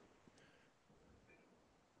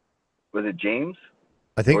 Was it James?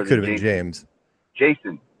 I think it could have been James.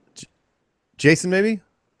 Jason, maybe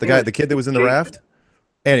the kid that was in the raft.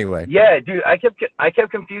 Anyway. Yeah, dude, I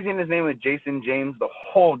kept confusing his name with Jason James the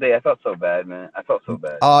whole day. I felt so bad, man. I felt so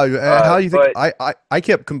bad. How do you think? I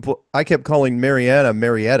kept calling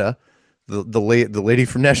Marietta, the lady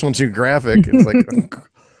from National Geographic. It's like,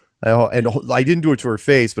 and I didn't do it to her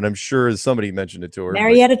face, but I'm sure somebody mentioned it to her.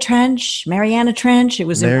 Mariana Trench. It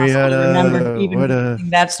was impossible to remember even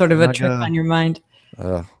that sort of a trick on your mind.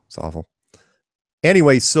 It's awful.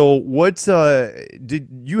 Anyway, so what did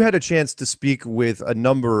you had a chance to speak with a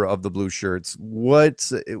number of the blue shirts? What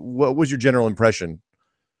was your general impression?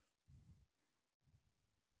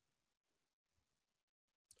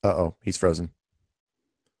 Uh-oh, he's frozen.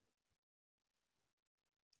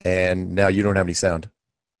 And now you don't have any sound.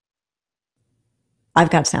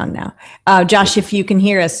 I've got sound now. Josh, if you can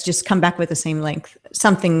hear us, just come back with the same length.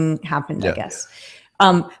 Something happened, I guess.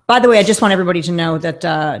 By the way, I just want everybody to know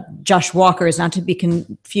that Josh Walker is not to be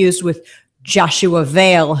confused with Joshua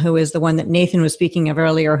Vale, who is the one that Nathan was speaking of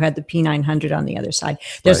earlier, who had the P900 on the other side.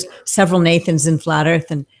 There's several Nathans in Flat Earth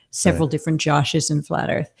and several different Joshes in Flat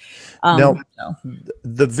Earth.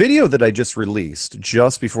 The video that I just released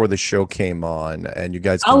just before the show came on, and you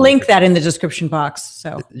guys I'll link that in the description box.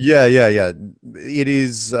 So yeah. It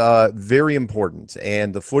is very important.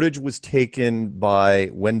 And the footage was taken by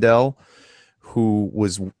Wendell, who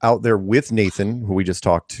was out there with Nathan, who we just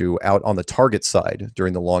talked to, out on the target side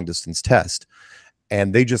during the long distance test.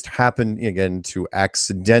 And they just happened again to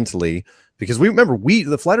accidentally, because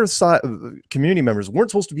the Flat Earth community members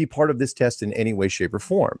weren't supposed to be part of this test in any way, shape, or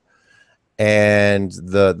form. And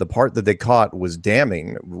the part that they caught was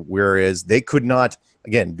damning, whereas they could not,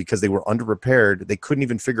 again, because they were underprepared, they couldn't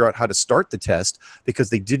even figure out how to start the test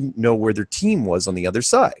because they didn't know where their team was on the other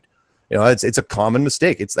side. It's a common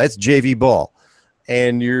mistake. That's JV ball.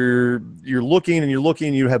 And you're looking and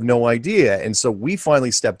you have no idea. And so we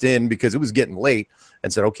finally stepped in because it was getting late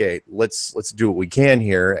and said, okay, let's do what we can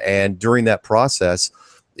here. And during that process,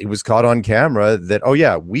 it was caught on camera that, oh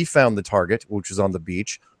yeah, we found the target, which was on the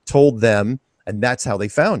beach, told them, and that's how they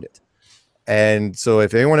found it. And so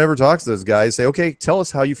if anyone ever talks to those guys, say, okay, tell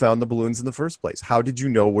us how you found the balloons in the first place. How did you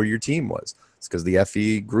know where your team was? It's because the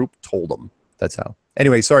FE group told them. That's how.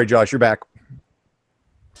 Anyway, sorry, Josh, you're back.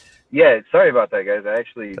 Yeah, sorry about that, guys. I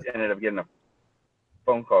actually ended up getting a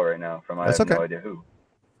phone call right now from I have no idea who.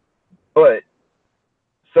 But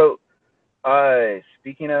so,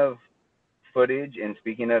 speaking of footage and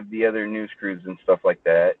speaking of the other news crews and stuff like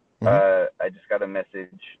that, I just got a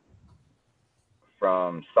message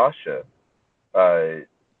from Sasha uh,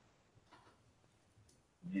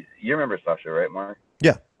 you remember Sasha, right, Mark?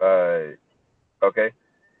 Yeah. Okay.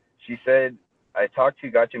 She said, I talked to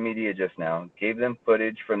Gotcha Media just now, gave them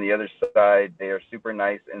footage from the other side. They are super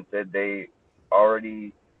nice and said they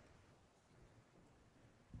already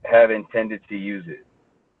have intended to use it.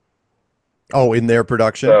 Oh, in their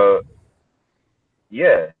production? So,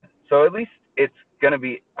 yeah. So at least it's going to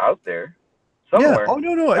be out there somewhere. Yeah. Oh,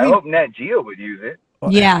 no. I hope Nat Geo would use it.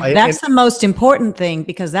 Yeah, that's the most important thing,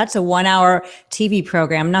 because that's a 1-hour TV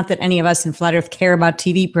program. Not that any of us in Flat Earth care about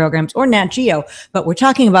TV programs or Nat Geo, but we're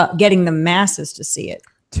talking about getting the masses to see it.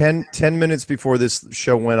 10 minutes before this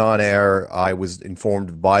show went on air, I was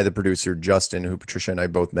informed by the producer, Justin, who Patricia and I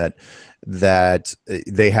both met, that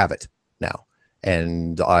they have it now.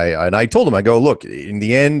 And I told him, I go, look, in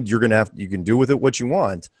the end, you can do with it what you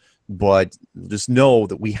want, but just know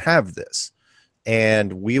that we have this.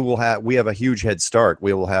 And we have a huge head start.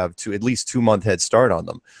 We will have at least 2-month head start on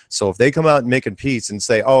them. So if they come out and make a piece and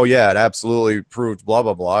say, oh yeah, it absolutely proved blah,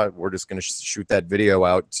 blah, blah, we're just going to shoot that video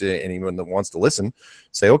out to anyone that wants to listen,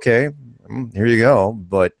 say, okay, here you go.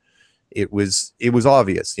 But it was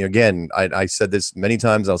obvious. You know, again, I said this many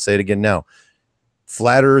times. I'll say it again now.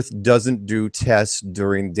 Flat Earth doesn't do tests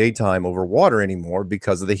during daytime over water anymore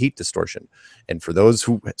because of the heat distortion. And for those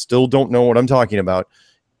who still don't know what I'm talking about,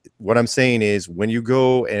 what I'm saying is, when you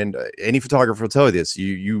go, and any photographer will tell you this,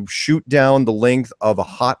 you shoot down the length of a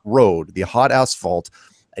hot road, the hot asphalt,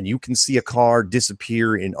 and you can see a car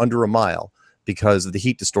disappear in under a mile because of the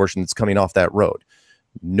heat distortion that's coming off that road.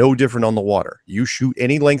 No different on the water. You shoot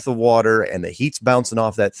any length of water and the heat's bouncing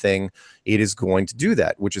off that thing, it is going to do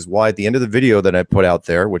that, which is why at the end of the video that I put out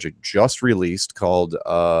there, which I just released, called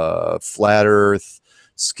Flat Earth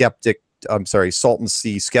Skeptic, Salton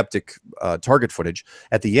Sea Skeptic target footage.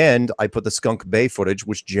 At the end, I put the Skunk Bay footage,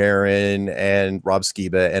 which Jaron and Rob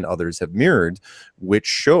Skiba and others have mirrored, which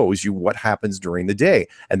shows you what happens during the day.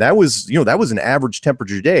 And that was an average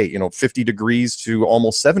temperature day, 50 degrees to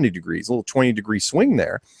almost 70 degrees, a little 20-degree swing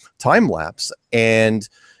there, time lapse. And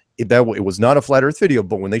it was not a Flat Earth video,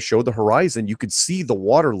 but when they showed the horizon, you could see the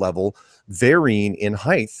water level varying in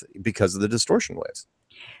height because of the distortion waves.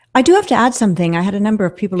 I do have to add something. I had a number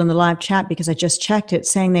of people in the live chat, because I just checked it,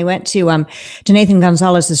 saying they went to Nathan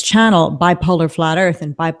Gonzalez's channel, Bipolar Flat Earth,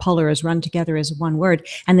 and bipolar is run together as one word,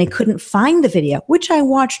 and they couldn't find the video, which I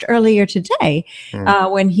watched earlier today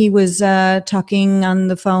when he was talking on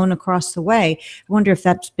the phone across the way. I wonder if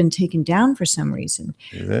that's been taken down for some reason.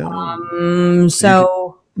 Yeah.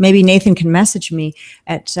 So maybe Nathan can message me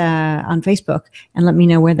at on Facebook and let me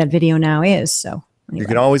know where that video now is. So. Anyway. You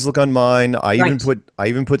can always look on mine. I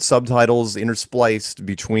even put subtitles interspliced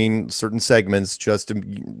between certain segments just to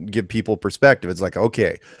give people perspective. It's like,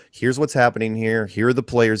 okay, here's what's happening here. Here are the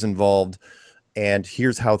players involved, and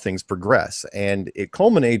here's how things progress. And it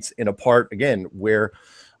culminates in a part, again, where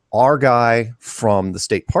our guy from the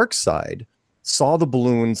state park side saw the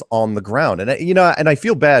balloons on the ground. And I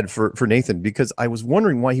feel bad for Nathan, because I was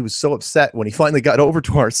wondering why he was so upset when he finally got over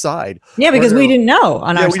to our side. Yeah, because we didn't know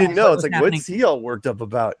on our side. We didn't know. It's like, what's he all worked up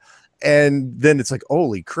about? And then it's like,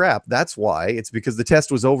 holy crap, that's why. It's because the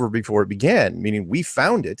test was over before it began, meaning we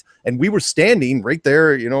found it and we were standing right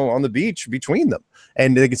there, on the beach between them.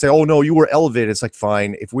 And they can say, oh no, you were elevated. It's like,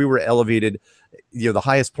 fine. If we were elevated, the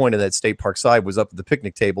highest point of that state park side was up at the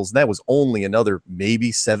picnic tables, and that was only another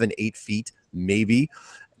maybe 7-8 feet, maybe.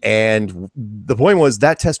 And the point was,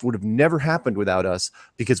 that test would have never happened without us,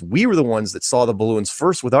 because we were the ones that saw the balloons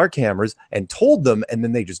first with our cameras and told them, and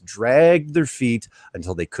then they just dragged their feet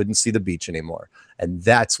until they couldn't see the beach anymore. And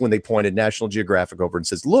that's when they pointed National Geographic over and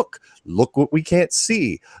says, look what we can't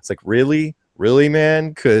see. It's like, really, man?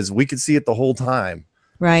 Because we could see it the whole time.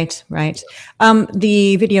 Right.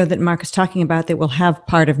 The video that Mark is talking about, that will have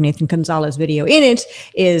part of Nathan Gonzalez's video in it,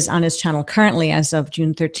 is on his channel currently as of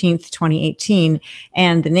June 13th, 2018.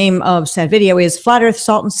 And the name of said video is Flat Earth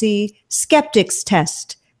Salton Sea Skeptics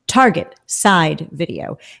Test Target Side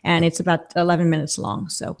Video. And it's about 11 minutes long.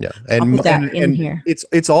 So yeah, I'll put that in here.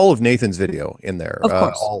 It's all of Nathan's video in there. Of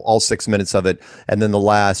course. All 6 minutes of it. And then the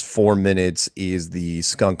last 4 minutes is the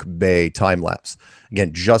Skunk Bay time lapse.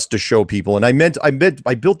 Again, just to show people. And I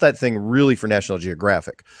built that thing really for National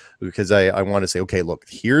Geographic, because I want to say, okay, look,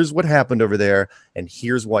 here's what happened over there, and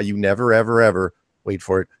here's why you never, ever, ever, wait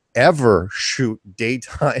for it, ever shoot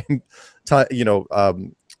daytime,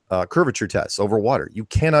 curvature tests over water. You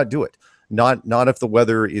cannot do it. Not if the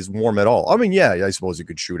weather is warm at all. I mean, yeah, I suppose you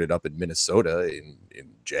could shoot it up in Minnesota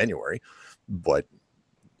in January, but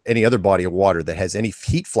any other body of water that has any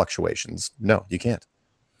heat fluctuations, no, you can't.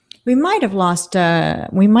 We might have lost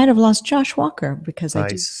Josh Walker because I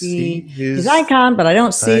just see his icon, but I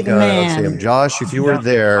don't see the man. I don't see him. Josh, if you were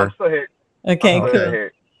there. I'm still here. Okay, I'm cool. still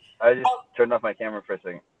here. I just turned off my camera for a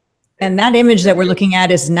second. And that image that we're looking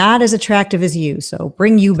at is not as attractive as you, so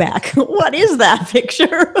bring you back. What is that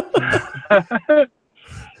picture?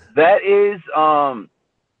 That is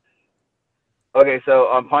okay, so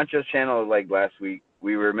on Poncho's channel, like last week,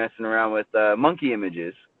 we were messing around with monkey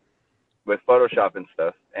images with Photoshop and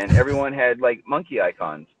stuff, and everyone had like monkey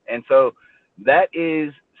icons. And so that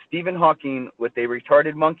is Stephen Hawking with a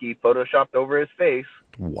retarded monkey photoshopped over his face.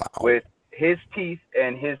 Wow. With his teeth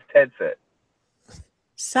and his headset.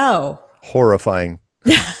 So horrifying.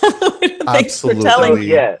 Thanks for telling me.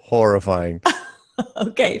 Yeah. Horrifying.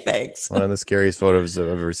 Okay, thanks. One of the scariest photos I've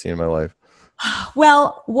ever seen in my life.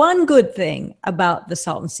 Well, one good thing about the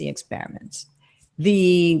Salton Sea experiments,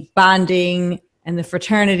 the bonding and the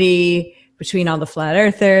fraternity between all the flat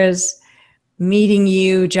earthers, meeting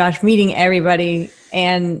you, Josh, meeting everybody,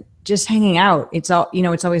 and just hanging out. It's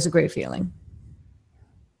always a great feeling.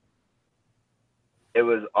 It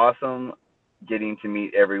was awesome getting to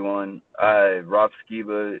meet everyone. Rob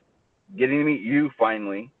Skiba, getting to meet you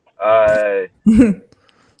finally.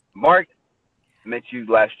 Mark met you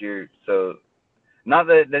last year, so not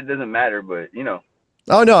that doesn't matter, but you know.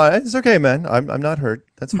 Oh no, it's okay, man. I'm not hurt.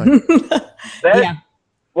 That's fine. Yeah.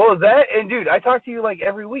 Well, that and dude, I talk to you like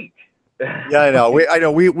every week. Yeah, I know.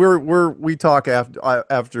 We talk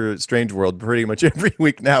after Strange World pretty much every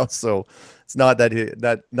week now, so it's not that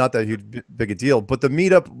huge big a deal. But the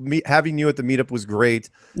meetup, having you at the meetup was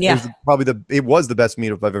great. Yeah, it was the best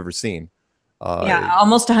meetup I've ever seen. Yeah,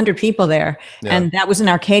 almost 100 people there, and that was in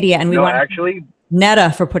Arcadia, and we went actually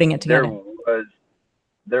Netta for putting it together.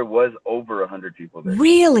 There was over 100 people there.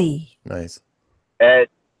 Really? Nice. At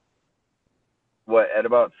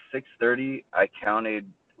about 6:30, I counted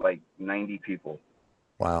like 90 people.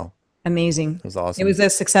 Wow. Amazing. It was awesome. It was a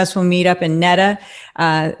successful meetup, and Netta,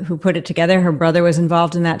 who put it together, her brother was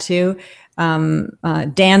involved in that too.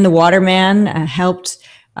 Dan, the waterman, helped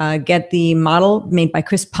get the model made by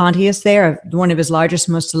Chris Pontius there, one of his largest,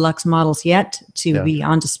 most deluxe models yet to be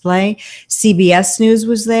on display. CBS News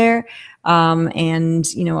was there. And,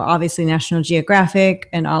 obviously National Geographic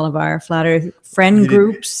and all of our Flat Earth friend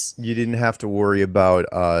groups. You didn't have to worry about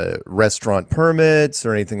restaurant permits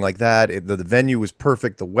or anything like that. The venue was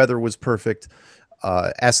perfect. The weather was perfect.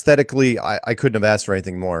 Aesthetically, I couldn't have asked for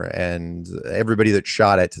anything more. And everybody that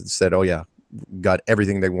shot it said, oh, yeah, got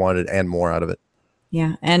everything they wanted and more out of it.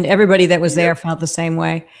 Yeah. And everybody that was there felt the same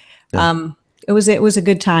way. Yeah. It was a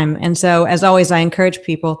good time. And so, as always, I encourage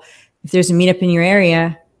people, if there's a meetup in your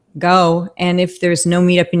area, go. And if there's no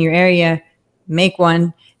meetup in your area, make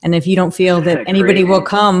one. And if you don't feel that anybody will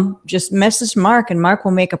come, just message Mark, and Mark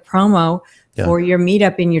will make a promo for your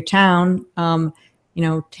meetup in your town.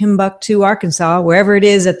 Timbuktu, Arkansas, wherever it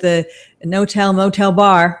is, at the no-tell motel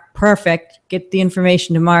bar. Perfect. Get the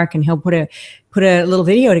information to Mark, and he'll put a little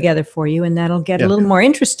video together for you, and that'll get a little more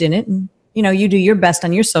interest in it. And you do your best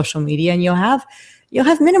on your social media, and you'll have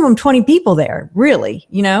minimum 20 people there, really.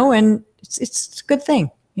 And it's a good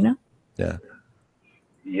thing. Yeah.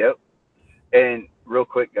 Yep. And real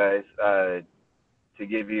quick, guys, to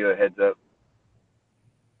give you a heads up,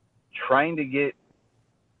 trying to get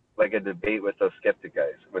like a debate with those skeptic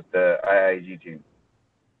guys with the IIG team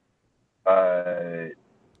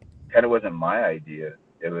kind of wasn't my idea.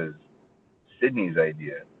 It was Sydney's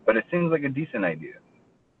idea, but it seems like a decent idea.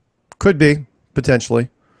 Could be, potentially.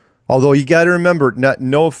 Although you got to remember,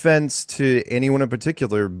 no offense to anyone in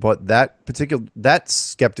particular, but that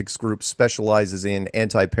skeptics group specializes in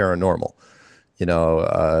anti-paranormal,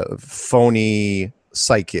 phony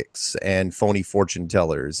psychics and phony fortune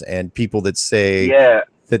tellers and people that say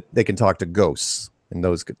that they can talk to ghosts and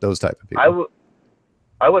those type of people.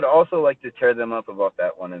 I would also like to tear them up about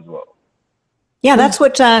that one as well. Yeah, that's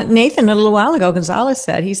what Nathan a little while ago, Gonzalez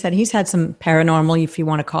said. He said he's had some paranormal, if you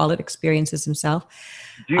want to call it, experiences himself.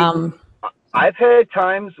 Dude, I've had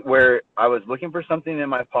times where I was looking for something in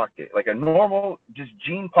my pocket, like a normal, just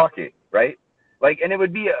jean pocket, right? And it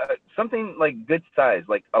would be something like good size,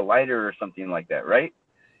 like a lighter or something like that, right?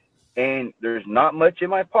 And there's not much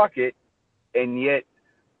in my pocket, and yet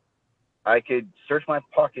I could search my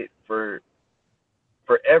pocket for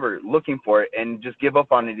forever looking for it and just give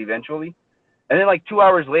up on it eventually. And then 2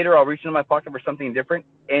 hours later, I'll reach into my pocket for something different,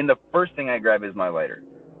 and the first thing I grab is my lighter.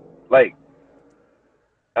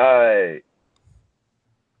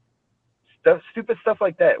 Stupid stuff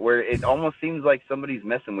like that, where it almost seems like somebody's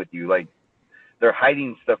messing with you, like they're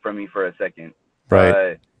hiding stuff from me for a second.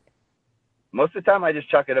 Right. Most of the time, I just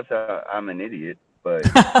chalk it up to I'm an idiot. But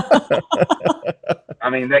I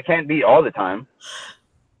mean, that can't be all the time.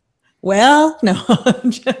 Well, no.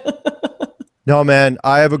 No, man,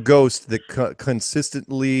 I have a ghost that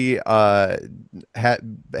consistently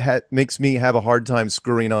makes me have a hard time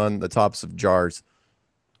screwing on the tops of jars.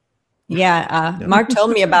 Yeah, Mark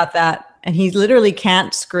told me about that, and he literally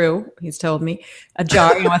can't screw. He's told me a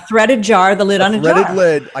jar, a threaded jar, the lid on a jar. Threaded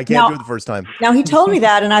lid. I can't do it the first time. Now he told me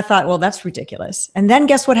that, and I thought, well, that's ridiculous. And then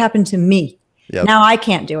guess what happened to me? Yep. Now I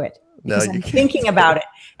can't do it because I'm thinking about it.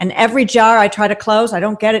 And every jar I try to close, I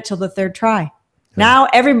don't get it till the third try. Yeah. Now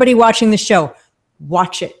everybody watching the show,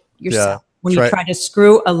 watch it yourself when you try to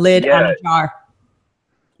screw a lid on a jar.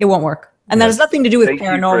 It won't work. And that has nothing to do with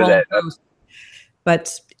paranormal,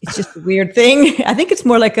 but it's just a weird thing. I think it's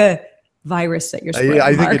more like a virus that you're spreading.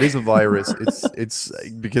 I think it is a virus. It's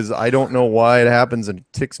because I don't know why it happens and it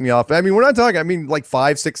ticks me off. I mean, we're not talking, I mean, like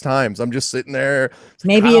 5-6 times. I'm just sitting there.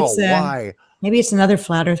 Maybe why? Maybe it's another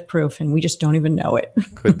flat earth proof and we just don't even know it.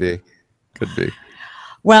 Could be. Could be.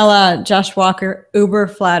 Well, Josh Walker, Uber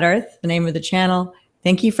Flat Earth, the name of the channel.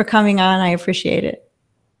 Thank you for coming on. I appreciate it.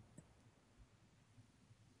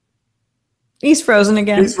 He's frozen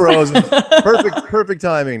again. He's frozen. Perfect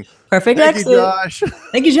timing. Perfect. Thank you, Josh.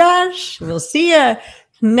 Thank you, Josh. We'll see you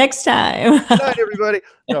next time. Good night, everybody.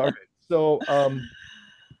 No, okay. So, oh,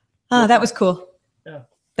 that was cool. Yeah.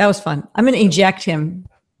 That was fun. I'm going to eject him.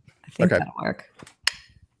 I think that'll work.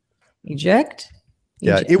 Eject.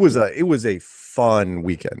 Yeah, it was a fun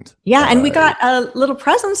weekend. Yeah, and we got little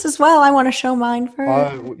presents as well. I want to show mine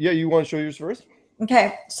first. Yeah, you want to show yours first?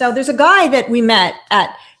 Okay, so there's a guy that we met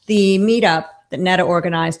at the meetup that Netta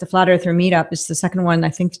organized, the Flat Earther meetup. It's the second one, I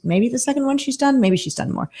think, maybe the second one she's done. Maybe she's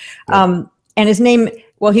done more. Yeah. And his name,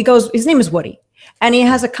 his name is Woody, and he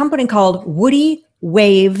has a company called Woody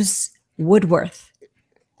Waves Woodworth,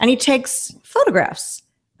 and he takes photographs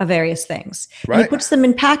of various things. Right. And he puts them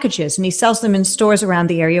in packages and he sells them in stores around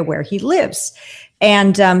the area where he lives.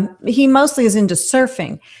 And he mostly is into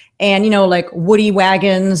surfing and, like Woody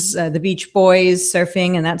wagons, the Beach Boys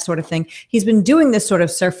surfing and that sort of thing. He's been doing this sort of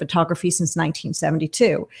surf photography since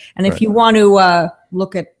 1972. And if you want to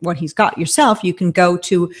look at what he's got yourself, you can go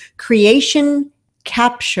to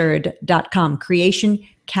creationcaptured.com,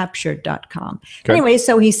 creationcaptured.com. Okay. Anyway,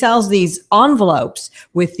 so he sells these envelopes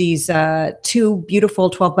with these 2 beautiful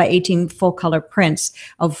 12 by 18 full color prints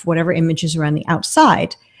of whatever images are on the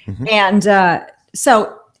outside. Mm-hmm. And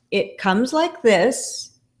so it comes like this.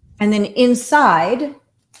 And then inside,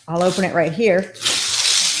 I'll open it right here.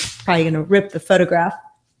 Probably going to rip the photograph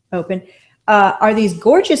open. Are these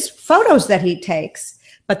gorgeous photos that he takes.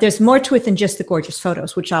 But there's more to it than just the gorgeous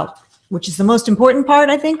photos, which is the most important part,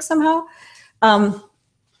 I think, somehow. There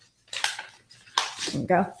you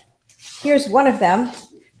go. Here's one of them.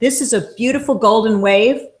 This is a beautiful golden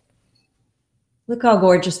wave. Look how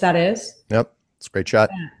gorgeous that is. Yep, it's a great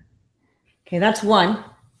shot. Okay, that's one.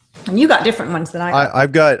 And you got different ones than I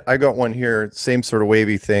got. I got one here, same sort of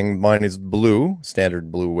wavy thing. Mine is blue,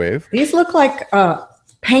 standard blue wave. These look like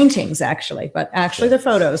paintings, actually, but actually they're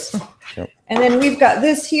photos. Yep. And then we've got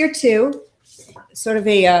this here too, sort of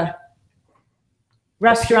a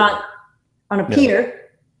restaurant on a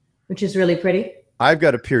pier, which is really pretty. I've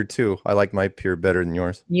got a pier too. I like my pier better than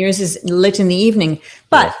yours. Yours is lit in the evening.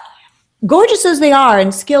 But gorgeous as they are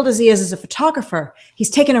and skilled as he is as a photographer,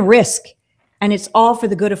 he's taken a risk. And it's all for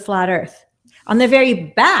the good of Flat Earth. On the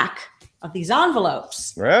very back of these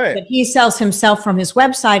envelopes that he sells himself from his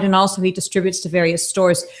website, and also he distributes to various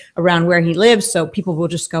stores around where he lives, so people will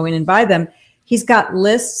just go in and buy them. He's got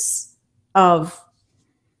lists of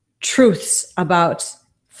truths about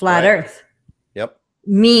Flat Earth. Yep.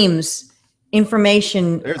 Memes,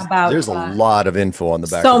 information about. There's a lot of info on the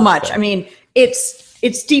back. So much. I mean, it's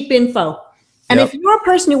deep info. And if you're a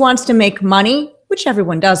person who wants to make money, which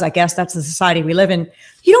everyone does, I guess, that's the society we live in,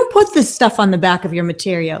 you don't put this stuff on the back of your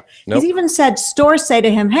material. Nope. He's even said stores say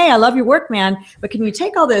to him, hey, I love your work, man, but can you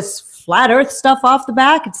take all this flat earth stuff off the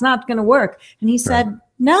back? It's not going to work. And he said,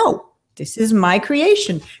 no, this is my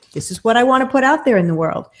creation. This is what I want to put out there in the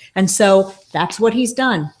world. And so that's what he's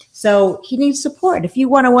done. So he needs support. If you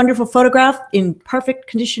want a wonderful photograph in perfect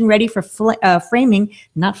condition, ready for framing,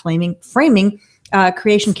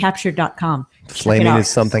 creationcaptured.com. Flaming is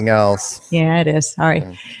something else. Yeah, it is. All right.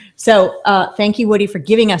 So thank you, Woody, for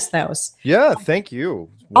giving us those. Yeah, thank you.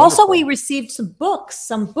 Wonderful. Also, we received some books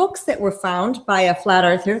that were found by a flat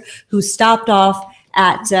earther who stopped off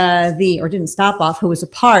at who was a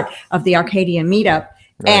part of the Arcadia meetup.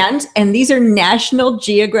 Right. And these are National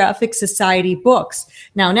Geographic Society books.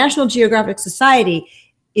 Now, National Geographic Society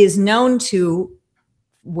is known to,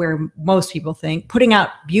 where most people think, putting out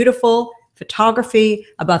beautiful photography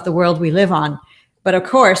about the world we live on. But of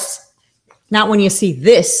course, not when you see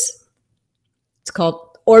this. It's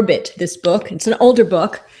called Orbit, this book. It's an older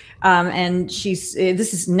book. And this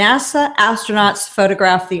is NASA astronauts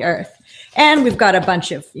photograph the Earth. And we've got a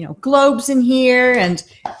bunch of, globes in here and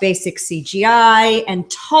basic CGI and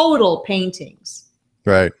total paintings.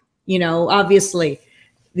 Right. Obviously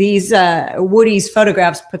these Woody's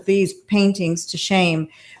photographs put these paintings to shame,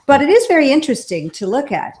 but it is very interesting to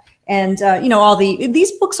look at. And,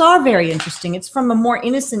 these books are very interesting. It's from a more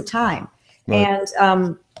innocent time. Right.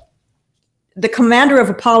 And the commander of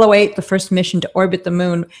Apollo 8, the first mission to orbit the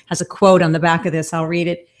moon, has a quote on the back of this. I'll read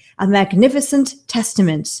it. "A magnificent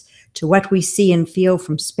testament to what we see and feel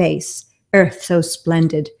from space. Earth so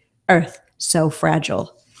splendid, Earth so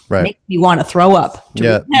fragile." Right. Makes me want to throw up.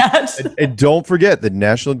 And don't forget that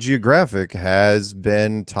National Geographic has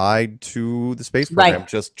been tied to the space program.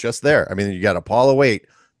 Right. Just there. I mean, you got Apollo 8,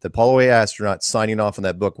 the Apollo 8 astronaut signing off on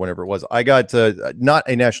that book whenever it was. I got not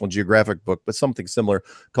a National Geographic book, but something similar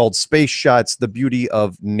called Space Shots, The Beauty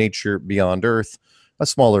of Nature Beyond Earth, a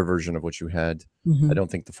smaller version of what you had. I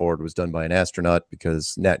don't think the forward was done by an astronaut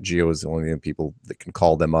because Nat Geo is the only people that can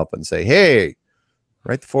call them up and say, hey,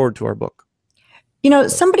 write the forward to our book.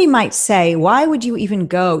 Somebody might say, why would you even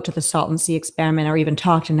go to the Salton Sea experiment or even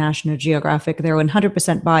talk to National Geographic? They're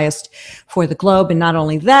 100% biased for the globe. And not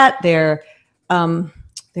only that, they're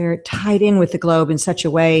tied in with the globe in such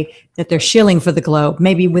a way that they're shilling for the globe,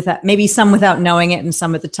 maybe some without knowing it and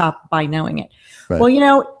some at the top by knowing it. Right.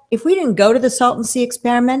 Well, if we didn't go to the Salton Sea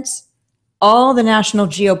experiments, all the National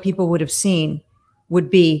Geo people would have seen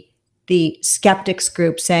would be the skeptics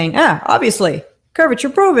group saying, obviously, curvature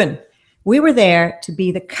proven. We were there to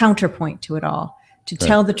be the counterpoint to it all, to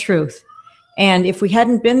tell the truth. And if we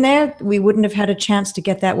hadn't been there, we wouldn't have had a chance to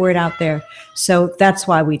get that word out there. So that's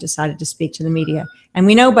why we decided to speak to the media. And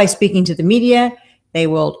we know by speaking to the media, they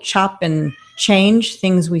will chop and change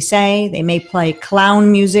things we say. They may play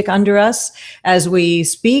clown music under us as we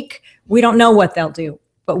speak. We don't know what they'll do,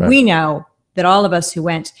 but we know that all of us who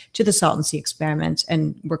went to the Salton Sea experiment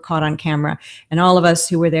and were caught on camera, and all of us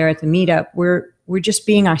who were there at the meetup, we're just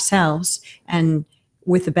being ourselves and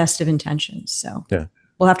with the best of intentions. So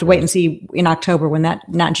we'll have to wait and see in October when that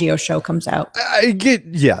Nat Geo show comes out.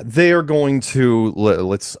 They are going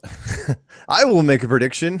to, I will make a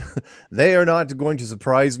prediction. They are not going to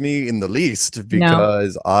surprise me in the least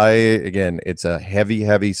because it's a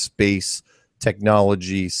heavy space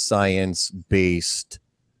technology, science-based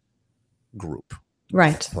group.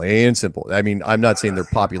 Right. Plain and simple. I mean, I'm not saying they're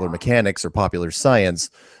popular mechanics or popular science,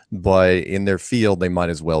 but in their field, they might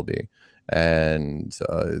as well be. And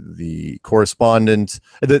the correspondent,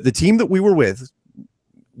 the team that we were with,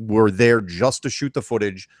 were there just to shoot the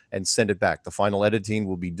footage and send it back. The final editing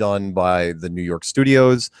will be done by the New York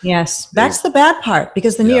studios. Yes, that's the bad part,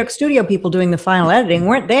 because the New York studio people doing the final editing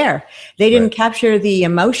weren't there. They didn't capture the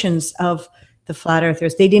emotions of the flat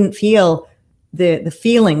earthers. They didn't feel the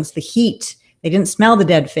feelings, the heat. They didn't smell the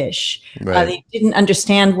dead fish. They didn't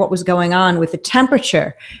understand what was going on with the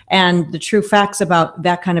temperature and the true facts about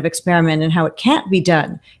that kind of experiment and how it can't be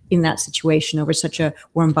done in that situation over such a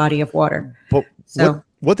warm body of water. But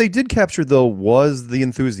what they did capture, though, was the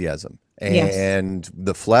enthusiasm. And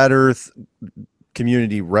the flat earth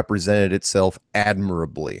community represented itself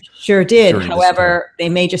admirably. Sure did. However, they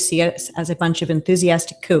may just see us as a bunch of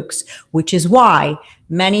enthusiastic kooks, which is why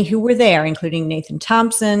many who were there, including Nathan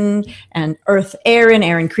Thompson and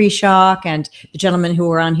Aaron Kreshock, and the gentlemen who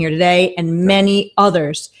were on here today, and many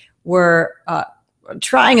others were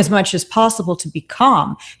trying as much as possible to be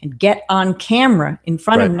calm and get on camera in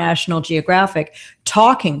front of National Geographic,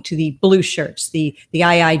 talking to the blue shirts, the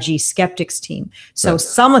IIG skeptics team. So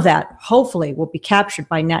some of that hopefully will be captured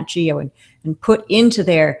by Nat Geo and put into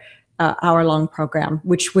their hour-long program,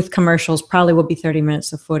 which with commercials probably will be 30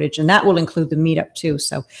 minutes of footage, and that will include the meetup too.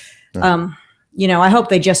 So, I hope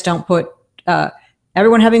they just don't put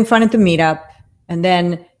everyone having fun at the meetup and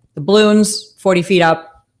then the balloons 40 feet up,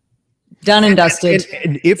 done and dusted.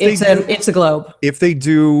 And if it's a globe. If they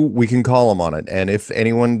do, we can call them on it. And if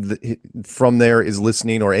anyone from there is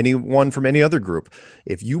listening, or anyone from any other group,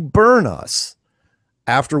 if you burn us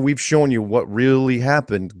after we've shown you what really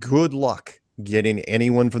happened, good luck getting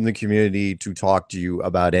anyone from the community to talk to you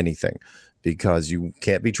about anything, because you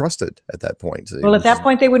can't be trusted at that point. Well, at that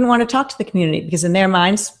point, they wouldn't want to talk to the community, because in their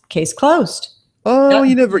minds, case closed. Oh,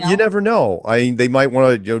 you never know. They might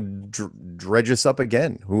want to dredge us up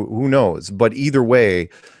again. Who knows? But either way,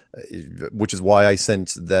 which is why I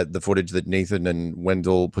sent the footage that Nathan and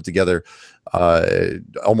Wendell put together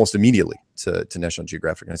almost immediately to National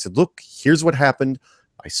Geographic. And I said, look, here's what happened.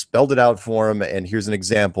 I spelled it out for him, and here's an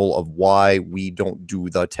example of why we don't do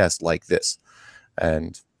the test like this.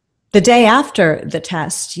 And The day after the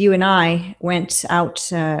test, you and I went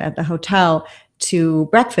out at the hotel to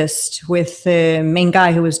breakfast with the main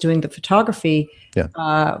guy who was doing the photography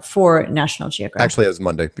for National Geographic. Actually, it was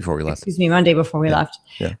Monday before we left. Excuse me, Monday before we left.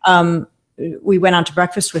 Yeah. We went out to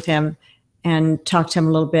breakfast with him and talked to him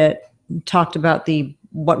a little bit, talked about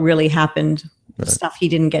what really happened, the stuff he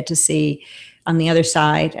didn't get to see on the other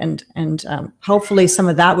side. And hopefully some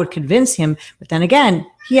of that would convince him. But then again,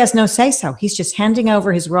 he has no say-so. He's just handing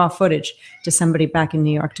over his raw footage to somebody back in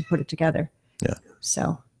New York to put it together. Yeah.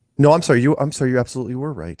 So. No, I'm sorry. You absolutely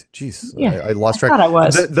were right. Jeez, yeah, I lost track. I thought I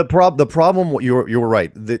was. The problem. You were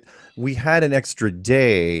right. That we had an extra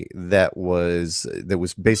day that was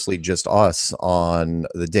basically just us on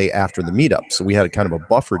the day after the meetup. So we had a kind of a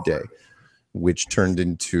buffer day, which turned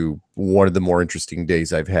into one of the more interesting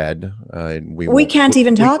days I've had. We can't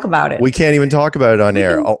even talk about it. We can't even talk about it on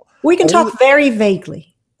air. We can talk very vaguely.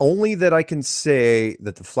 Only that I can say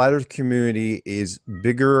that the Flat Earth community is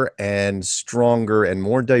bigger and stronger and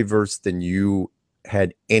more diverse than you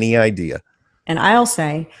had any idea. And I'll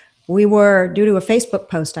say, we were, due to a Facebook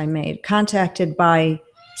post I made, contacted by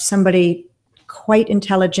somebody quite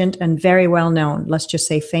intelligent and very well known, let's just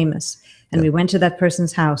say famous. And we went to that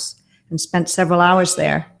person's house and spent several hours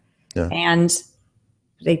there. Yeah. And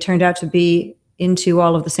they turned out to be into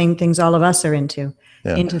all of the same things all of us are into.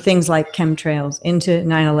 Yeah. Into things like chemtrails, into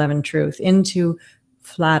 9/11 truth, into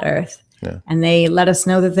flat Earth. Yeah. And they let us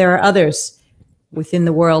know that there are others within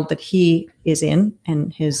the world that he is in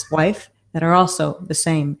and his wife that are also the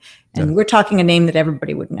same. And we're talking a name that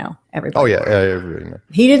everybody would know. Everybody. Oh, yeah. Everybody knows.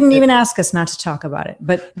 He didn't even ask us not to talk about it.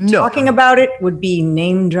 But talking about it would be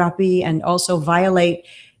name-droppy and also violate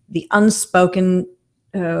the unspoken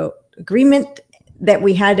agreement that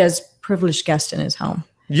we had as privileged guest in his home.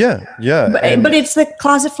 Yeah. But it's the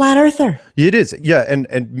closet flat earther. It is. Yeah. And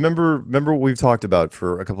remember what we've talked about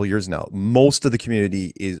for a couple of years now. Most of the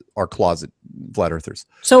community are closet flat earthers.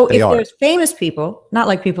 So if there's famous people, not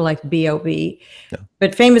like people like B.O.B.,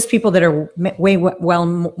 but famous people that are way well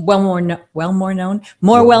known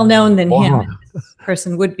than him, this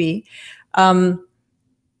person would be, and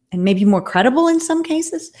maybe more credible in some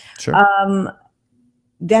cases. Sure.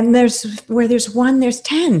 Then there's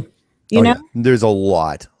 10. You know, there's a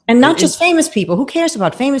lot, and not just famous people. Who cares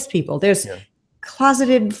about famous people? There's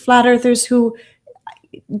closeted flat earthers who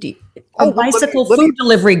bicycle food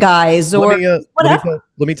delivery guys or whatever.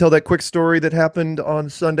 Let me tell that quick story that happened on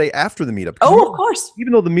Sunday after the meetup. Oh, of course.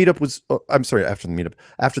 Even though the meetup was,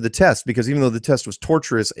 after the test, because even though the test was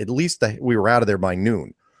torturous, at least we were out of there by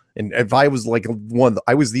noon. And if I was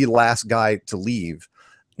I was the last guy to leave.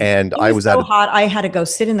 And I was so hot. I had to go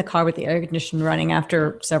sit in the car with the air conditioner running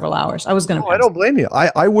after several hours. I was going to. I don't blame you.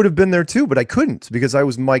 I would have been there too, but I couldn't because I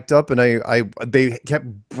was mic'd up and they kept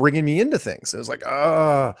bringing me into things. It was like,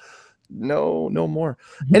 no more.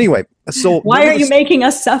 Anyway, so why are you making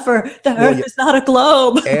us suffer? The Earth is not a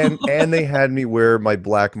globe. and they had me wear my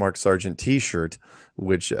black Mark Sargent T-shirt,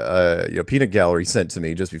 which Peanut Gallery sent to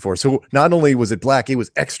me just before. So not only was it black, it was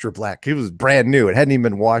extra black. It was brand new. It hadn't even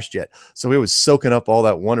been washed yet. So it was soaking up all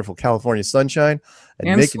that wonderful California sunshine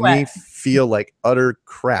and making me feel like utter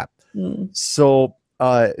crap. So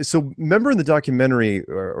remember in the documentary,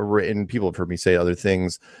 and people have heard me say other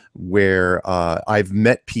things, where I've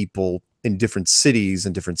met people in different cities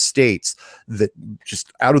and different states that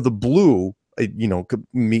just out of the blue, say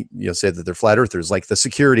that they're flat earthers, like the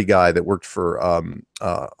security guy that worked for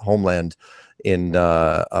Homeland in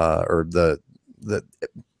the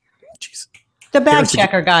bag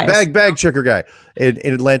checker guy, bag checker guy in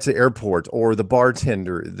Atlanta airport, or the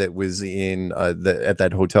bartender that was in at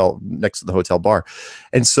that hotel next to the hotel bar.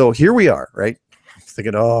 And so here we are, right?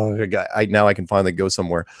 Thinking, now I can finally go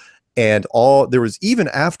somewhere. And there was, even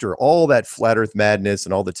after all that flat earth madness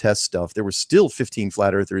and all the test stuff, there were still 15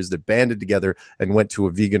 flat earthers that banded together and went to a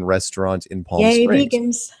vegan restaurant in Palm Springs. Yay,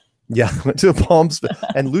 vegans. Yeah, went to Palm Springs.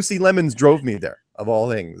 And Lucy Lemons drove me there, of all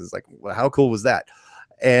things. It's like, well, how cool was that?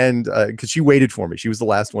 And because she waited for me. She was the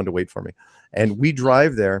last one to wait for me. And we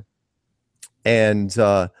drive there, and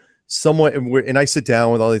I sit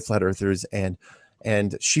down with all these flat earthers, and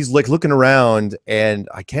she's like looking around, and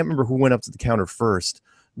I can't remember who went up to the counter first.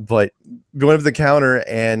 But going up to the counter,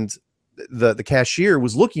 and the cashier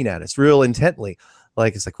was looking at us real intently.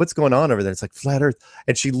 Like, it's like, what's going on over there? It's like flat earth.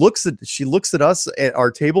 And she looks at us at our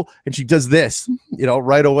table, and she does this,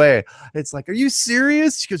 right away. It's like, are you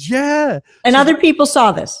serious? She goes, yeah. And other people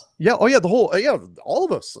saw this. Yeah. Oh yeah. All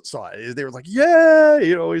of us saw it. They were like, yeah,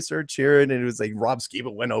 we started cheering, and it was like Rob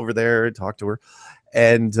Skiba went over there and talked to her.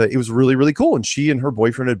 And it was really, really cool. And she and her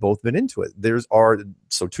boyfriend had both been into it.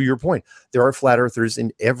 So to your point, there are flat earthers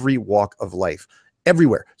in every walk of life.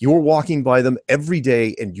 everywhere. You're walking by them every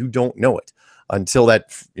day and you don't know it until that,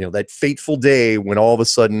 that fateful day when all of a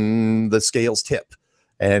sudden the scales tip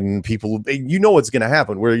and people, what's going to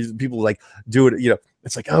happen, where people like do it,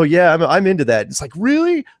 it's like, oh yeah, I'm into that. It's like,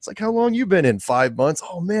 really? It's like, how long you been in? 5 months?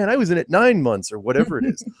 Oh man, I was in it 9 months or whatever it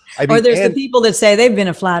is. I mean, or there's the people that say they've been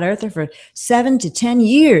a flat earther for 7 to 10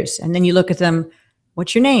 years. And then you look at them,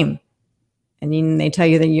 what's your name? And then they tell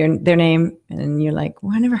you their name, and you're like,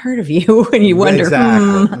 well, I never heard of you. And you wonder.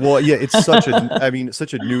 Exactly. Well, yeah, it's such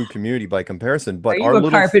a new community by comparison. But are you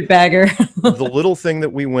a carpetbagger? The little thing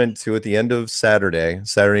that we went to at the end of Saturday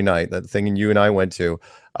night, that thing you and I went to,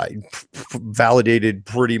 I validated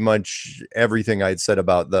pretty much everything I'd said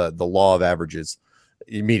about the law of averages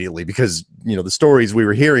immediately, because, the stories we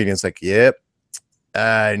were hearing, it's like, yep,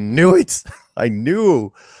 I knew it. I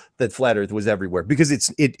knew that flat earth was everywhere, because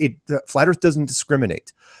flat earth doesn't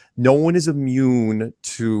discriminate. No one is immune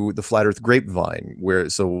to the flat earth grapevine,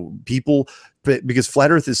 because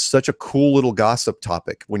flat earth is such a cool little gossip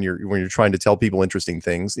topic when you're trying to tell people interesting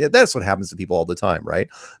things. Yeah, that's what happens to people all the time, right?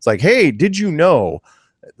 It's like, hey, did you know?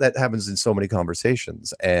 That happens in so many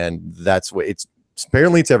conversations, and that's what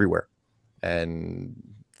apparently it's everywhere, and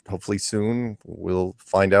hopefully soon we'll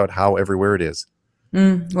find out how everywhere it is.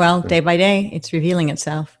 Well, day by day, it's revealing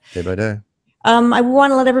itself. Day by day. I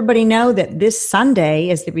want to let everybody know that this Sunday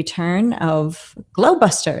is the return of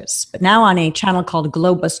Glowbusters, but now on a channel called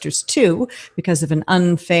Glowbusters 2 because of an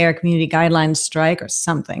unfair community guidelines strike or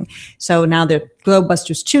something. So now the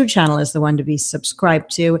Glowbusters 2 channel is the one to be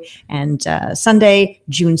subscribed to. And Sunday,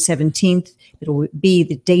 June 17th, it'll be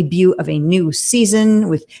the debut of a new season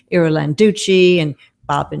with Iro Landucci and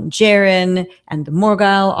Bob and Jaron and the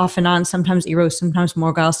Morgile off and on, sometimes Iro, sometimes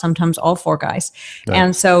Morgile, sometimes all four guys. Right.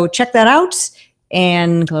 And so check that out.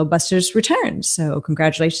 And Glowbusters returns. So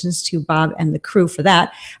congratulations to Bob and the crew for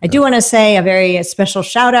that. I do want to say a very special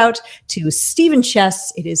shout out to Stephen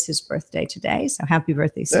Chess. It is his birthday today. So happy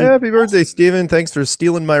birthday, Stephen. Happy birthday, Stephen. Thanks for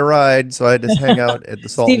stealing my ride. So I had to hang out at the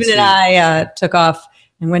Salt Stephen and I took off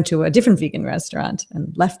and went to a different vegan restaurant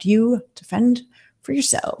and left you to fend for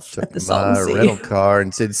yourself at the Salt and Sea. Rental car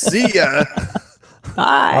and said, see ya.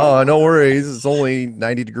 Bye. Oh, no worries. It's only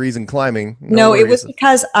 90 degrees and climbing. No, it was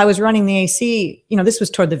because I was running the AC. This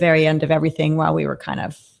was toward the very end of everything while we were kind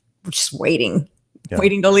of just waiting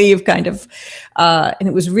to leave kind of. And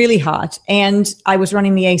it was really hot. And I was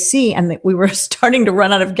running the AC and we were starting to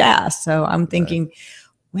run out of gas. So I'm thinking,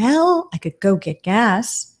 well, I could go get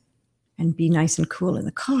gas and be nice and cool in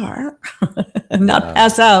the car and not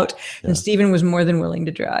pass out. Yeah. And Stephen was more than willing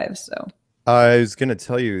to drive. So I was going to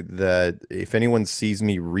tell you that if anyone sees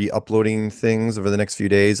me re-uploading things over the next few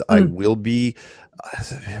days, I will be,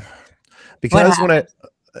 because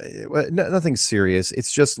nothing serious.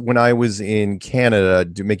 It's just when I was in Canada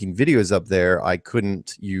making videos up there, I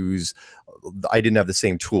didn't have the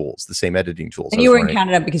same tools, the same editing tools. And you were in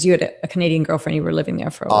Canada because you had a Canadian girlfriend. You were living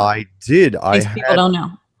there for a while. I did. People don't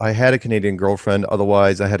know. I had a Canadian girlfriend.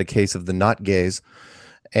 Otherwise, I had a case of the not gays.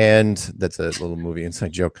 And that's a little movie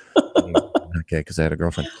inside joke. Not gay because I had a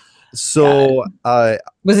girlfriend. So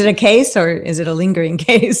was it a case or is it a lingering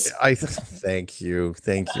case? Thank you.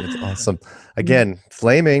 It's awesome. Again,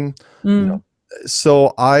 flaming.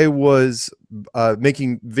 So I was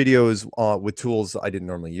making videos with tools I didn't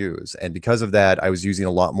normally use. And because of that, I was using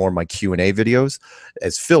a lot more of my Q&A videos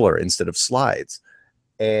as filler instead of slides.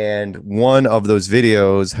 And one of those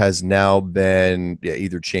videos has now been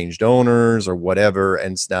either changed owners or whatever.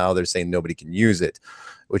 And now they're saying nobody can use it,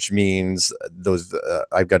 which means those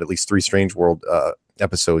I've got at least 3 Strange World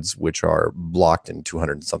episodes, which are blocked in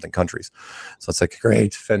 200 and something countries. So it's like,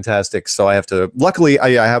 great, fantastic. So I have to, luckily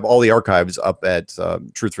I have all the archives up at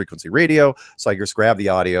Truth Frequency Radio. So I just grab the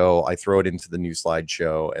audio, I throw it into the new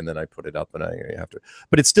slideshow, and then I put it up, and I have to,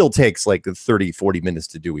 but it still takes like 30, 40 minutes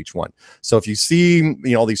to do each one. So if you see,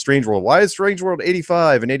 all these Strange World, why is Strange World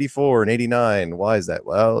 85 and 84 and 89? Why is that?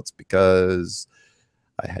 Well, it's because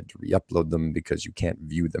I had to re-upload them because you can't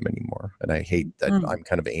view them anymore. And I hate that. I'm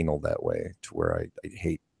kind of anal that way, to where I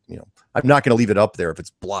hate, I'm not going to leave it up there if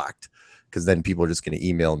it's blocked, because then people are just going to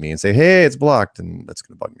email me and say, hey, it's blocked. And that's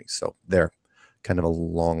going to bug me. So there, kind of a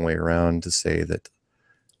long way around to say that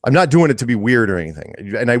I'm not doing it to be weird or anything.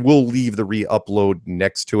 And I will leave the re-upload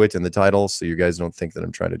next to it in the title, so you guys don't think that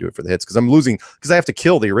I'm trying to do it for the hits, because I'm losing, because I have to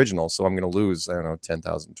kill the original. So I'm going to lose, I don't know,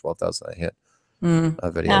 10,000, 12,000 a hit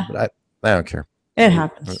video. Yeah. But I don't care. It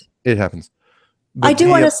happens. It happens. But I do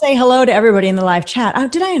want to say hello to everybody in the live chat. Oh,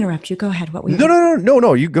 did I interrupt you? Go ahead. What were you?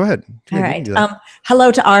 No. You go ahead. All right.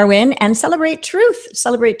 Hello to Arwin and Celebrate Truth.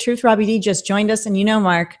 Celebrate Truth. Robbie D just joined us, and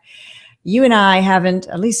Mark, you and I haven't.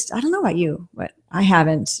 At least I don't know about you, but I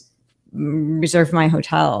haven't reserved my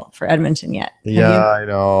hotel for Edmonton yet. Yeah, I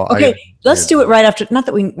know. Okay, let's do it right after. Not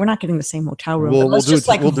that we're not getting the same hotel room, but let's just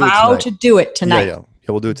vow to do it tonight. Yeah,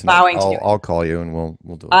 we'll do it tonight. I'll call you and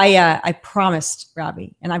we'll do it. I promised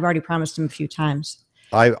Robbie, and I've already promised him a few times.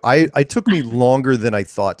 I took me longer than I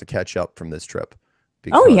thought to catch up from this trip.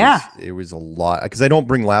 Oh yeah, it was a lot because I don't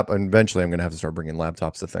bring and eventually I'm going to have to start bringing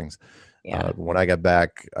laptops to things. Yeah. When I got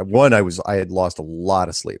back, I had lost a lot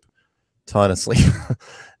of sleep, ton of sleep.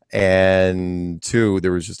 And 2,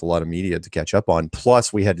 there was just a lot of media to catch up on.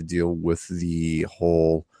 Plus, we had to deal with the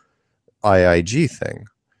whole IIG thing,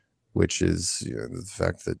 which is the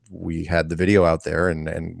fact that we had the video out there.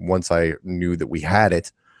 And once I knew that we had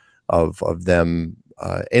it of them,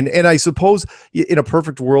 and I suppose in a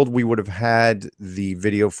perfect world, we would have had the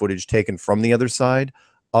video footage taken from the other side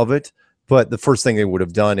of it. But the first thing they would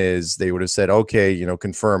have done is they would have said, okay,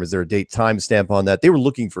 confirm, is there a date timestamp on that? They were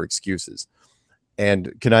looking for excuses.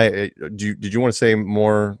 And can I, did you want to say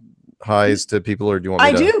more highs to people, or do you want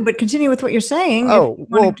me to? I do, but continue with what you're saying. Oh,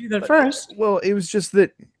 well, do that first. Well, it was just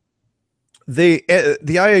that the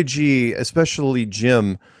IIG, especially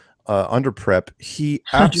Jim under prep, he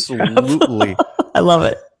absolutely, I love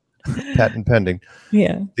it. Patent pending.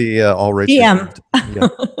 Yeah. The all rights. Yeah.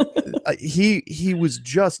 He was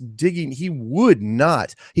just digging. He would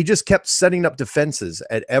not. He just kept setting up defenses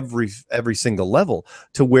at every single level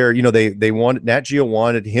to where they wanted, Nat Geo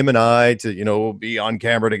wanted him and I to be on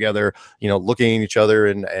camera together, looking at each other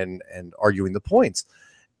and arguing the points.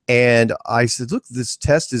 And I said, look, this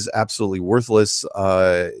test is absolutely worthless.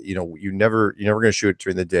 You're never going to shoot it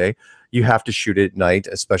during the day. You have to shoot it at night,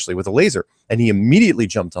 especially with a laser. And he immediately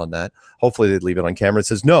jumped on that. Hopefully they'd leave it on camera. It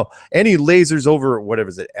says, no, any lasers over, whatever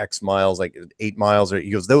is it, X miles, like 8 miles, or he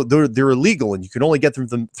goes, they're illegal and you can only get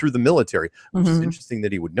them through the military, which is interesting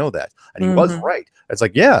that he would know that. And he was right. It's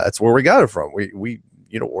like, yeah, that's where we got it from. We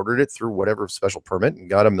ordered it through whatever special permit and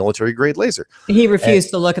got a military grade laser. He refused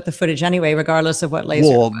to look at the footage anyway, regardless of what laser.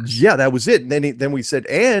 Well, yeah, that was it. And then we said,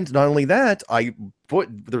 and not only that,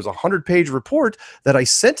 there's a 100-page report that I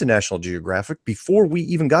sent to National Geographic before we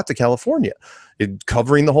even got to California,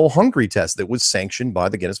 covering the whole Hungary test that was sanctioned by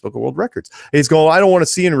the Guinness Book of World Records. He's going, I don't want to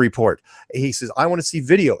see any report. He says, I want to see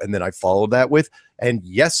video. And then I followed that with, and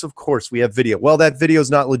yes, of course, we have video. Well, that video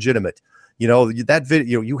is not legitimate. That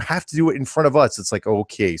video, you have to do it in front of us. It's like,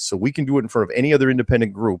 okay, so we can do it in front of any other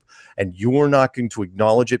independent group, and you're not going to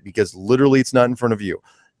acknowledge it because literally it's not in front of you.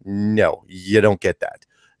 No, you don't get that.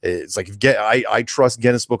 It's like, I trust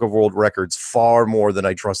Guinness Book of World Records far more than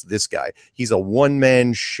I trust this guy. He's a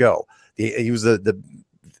one-man show.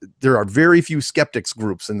 There are very few skeptics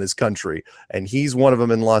groups in this country, and he's one of them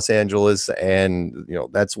in Los Angeles, and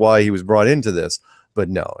that's why he was brought into this. But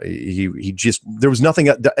no, he just, there was nothing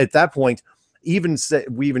at that point. We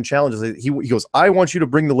even challenged it. He goes, I want you to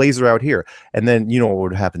bring the laser out here. And then what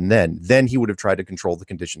would happen then? Then he would have tried to control the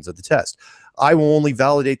conditions of the test. I will only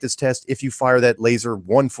validate this test if you fire that laser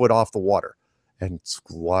 1 foot off the water. And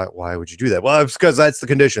why would you do that? Well, it's because that's the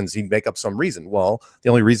conditions. He'd make up some reason. Well, the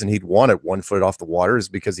only reason he'd want it 1 foot off the water is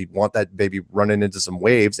because he'd want that baby running into some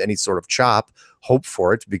waves, any sort of chop, hope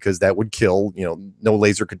for it, because that would kill, no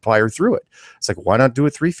laser could fire through it. It's like, why not do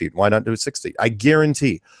it 3 feet? Why not do it 6 feet? I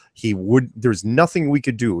guarantee he would. There's nothing we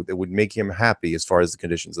could do that would make him happy as far as the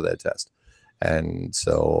conditions of that test. And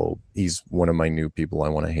so he's one of my new people I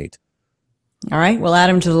want to hate. All right, we'll add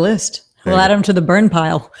him to the list. We'll add him to the burn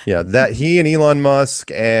pile. Yeah, that he and Elon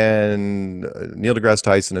Musk and Neil deGrasse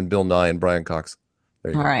Tyson and Bill Nye and Brian Cox.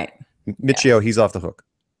 All right. Michio, he's off the hook.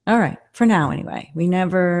 All right. For now, anyway. You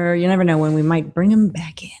never know when we might bring him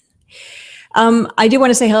back in. I do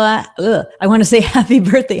want to say hello. I want to say happy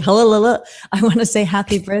birthday. Hello. I want to say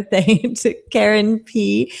happy birthday to Karen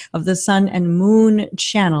P of the Sun and Moon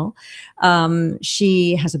channel.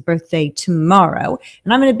 She has a birthday tomorrow,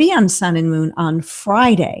 and I'm going to be on Sun and Moon on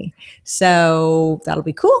Friday. So that'll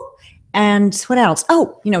be cool. And what else?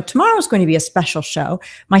 Oh, tomorrow's going to be a special show.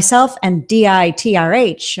 Myself and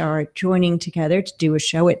DITRH are joining together to do a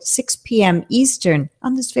show at 6 p.m. Eastern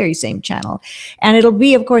on this very same channel. And it'll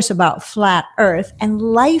be, of course, about flat Earth and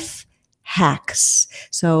life hacks.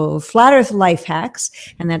 So flat Earth life hacks.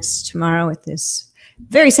 And that's tomorrow at this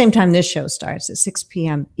very same time this show starts at 6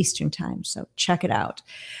 p.m. Eastern time. So check it out.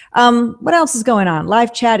 What else is going on?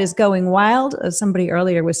 Live chat is going wild. Somebody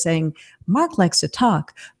earlier was saying, Mark likes to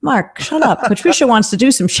talk. Mark, shut up. Patricia wants to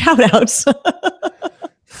do some shout outs.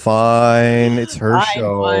 Fine. It's her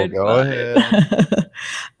show. Go ahead.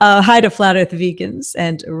 Hi to Flat Earth Vegans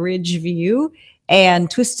and Ridgeview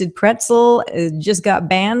And Twisted Pretzel just got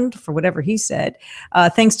banned for whatever he said.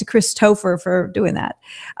 Thanks to Chris Topher for doing that.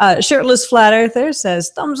 Shirtless Flat Earther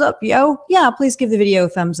says, thumbs up, yo. Yeah, please give the video a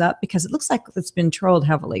thumbs up because it looks like it's been trolled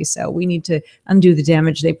heavily. So we need to undo the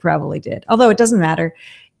damage they probably did. Although it doesn't matter.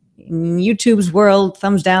 In YouTube's world,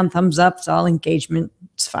 thumbs down, thumbs up, it's all engagement.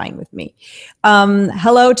 It's fine with me.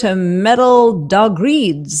 Hello to Metal Dog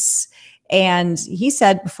Reeds. And he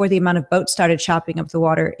said before the amount of boats started chopping up the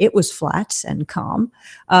water, it was flat and calm.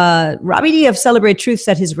 Robbie D of Celebrate Truth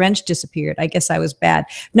said his wrench disappeared. I guess I was bad.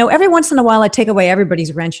 No, every once in a while I take away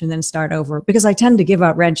everybody's wrench and then start over because I tend to give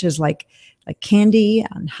out wrenches like candy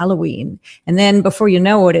on Halloween. And then before you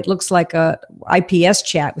know it, it looks like a IPS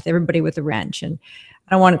chat with everybody with a wrench. And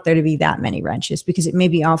I don't want there to be that many wrenches because it may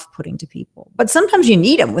be off-putting to people. But sometimes you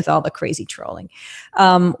need them with all the crazy trolling.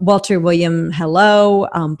 Walter William, hello.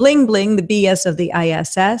 Bling Bling, the BS of the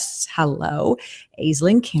ISS, hello.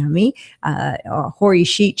 Aislinn, Cami, Hori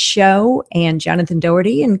Sheet Show, and Jonathan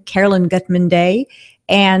Doherty, and Carolyn Gutman Day.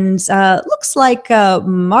 And looks like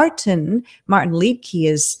Martin Liebke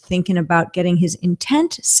is thinking about getting his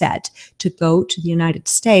intent set to go to the United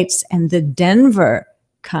States and the Denver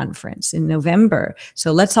conference in November.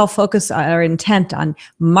 So let's all focus our intent on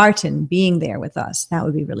Martin being there with us. That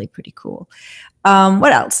would be really pretty cool.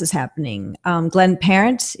 What else is happening? Glenn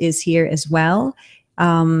Parent is here as well.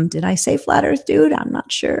 Did I say Flat Earth Dude? I'm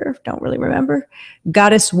not sure. Don't really remember.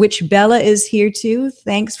 Goddess Witch Bella is here too.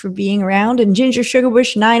 Thanks for being around. And Ginger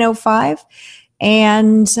Sugarbush 905.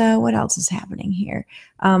 And what else is happening here?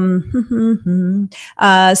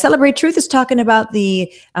 Celebrate Truth is talking about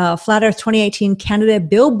the Flat Earth 2018 Canada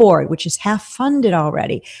billboard, which is half funded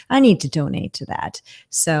already. I need to donate to that.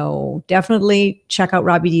 So definitely check out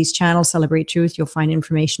Robbie D's channel, Celebrate Truth. You'll find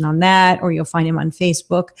information on that, or you'll find him on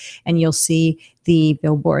Facebook and you'll see the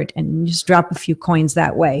billboard and just drop a few coins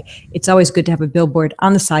that way. It's always good to have a billboard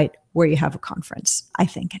on the site where you have a conference, I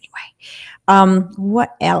think anyway.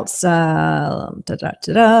 What else?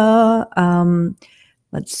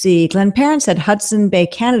 Let's see. Glenn Parent said Hudson Bay,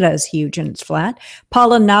 Canada is huge and it's flat.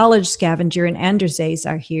 Paula Knowledge Scavenger and Andersays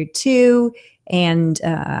are here too. And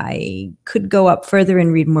I could go up further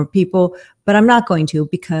and read more people, but I'm not going to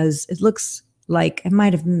because it looks like I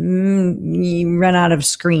might have run out of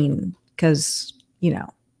screen because, you know,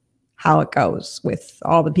 how it goes with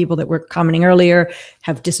all the people that were commenting earlier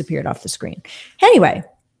have disappeared off the screen. Anyway,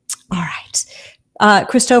 all right.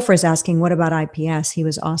 Christopher is asking, what about IPS? He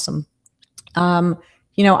was awesome.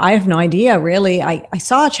 You know, I have no idea, really. I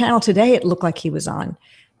saw a channel today. It looked like he was on.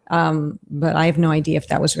 But I have no idea if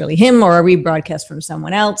that was really him or a rebroadcast from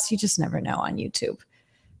someone else. You just never know on YouTube.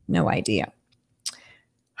 No idea.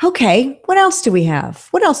 Okay, what else do we have?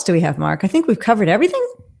 What else do we have, Mark? I think we've covered everything.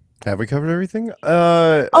 Have we covered everything?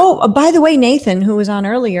 By the way, Nathan, who was on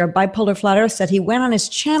earlier, Bipolar Flat Earth, said he went on his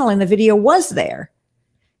channel and the video was there.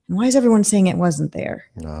 And why is everyone saying it wasn't there?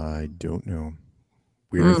 I don't know.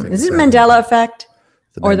 Weird Is it Mandela effect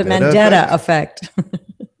or the Mandela effect?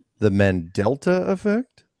 The Mandelta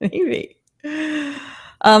effect? Maybe.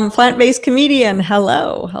 Plant-based comedian.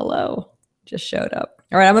 Hello. Just showed up.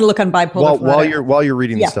 All right, I'm going to look on Bipolar. While you're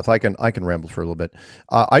reading this stuff, I can ramble for a little bit.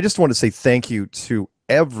 I just want to say thank you to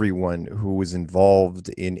everyone who was involved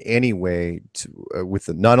in any way with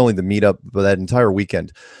not only the meetup but that entire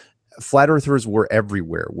weekend. Flat Earthers were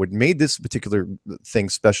everywhere. What made this particular thing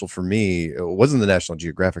special for me, it wasn't the National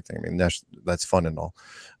Geographic thing. I mean, that's fun and all,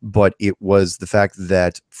 but it was the fact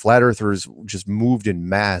that Flat Earthers just moved in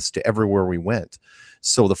mass to everywhere we went.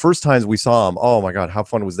 So the first times we saw them, oh my God, how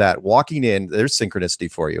fun was that? Walking in, there's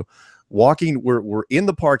synchronicity for you. We're in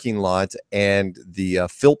the parking lot, and the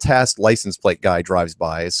Philtast license plate guy drives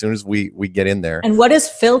by as soon as we get in there. And what does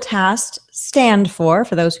Philtast stand for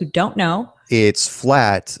those who don't know? It's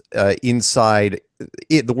flat inside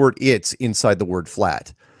it. The word "it's" inside the word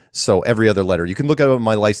 "flat." So every other letter. You can look at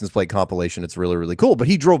my license plate compilation. It's really, really cool. But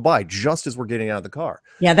he drove by just as we're getting out of the car.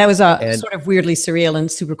 Yeah, that was sort of weirdly surreal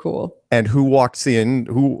and super cool. And who walks in?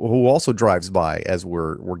 Who also drives by as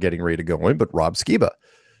we're getting ready to go in? But Rob Skiba,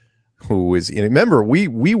 who is, remember,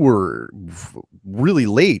 we were really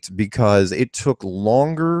late because it took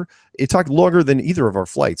longer. It took longer than either of our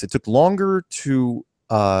flights. It took longer to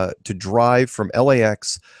drive from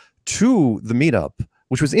LAX to the meetup,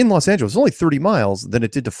 which was in Los Angeles. It was only 30 miles than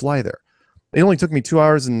it did to fly there. It only took me 2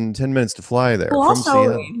 hours and 10 minutes to fly there. Well,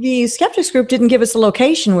 also, the Skeptics group didn't give us a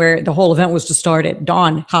location where the whole event was to start at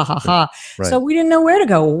dawn. Ha, ha, ha. Right. So we didn't know where to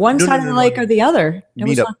go, one side of the lake or the other.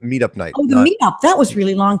 Meetup night. Oh, the meetup. That was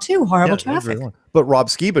really long, too. Horrible traffic. But Rob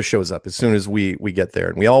Skiba shows up as soon as we get there.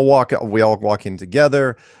 And we all walk in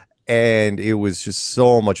together. and it was just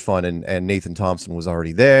so much fun. And Nathan Thompson was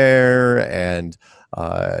already there, and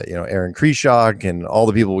Aaron Kreshak and all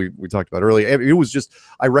the people we talked about earlier. It was just,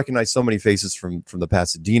 I recognized so many faces from the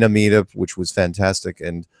Pasadena meetup, which was fantastic.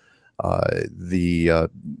 And the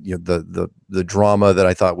drama that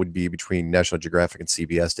I thought would be between National Geographic and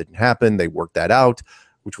CBS didn't happen. They worked that out,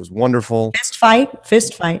 which was wonderful.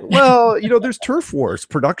 Fist fight. Well, there's turf wars.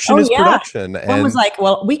 Production is production. One was like,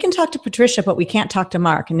 well, we can talk to Patricia, but we can't talk to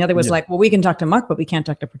Mark. And the other was like, well, we can talk to Mark, but we can't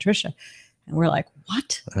talk to Patricia. And we're like,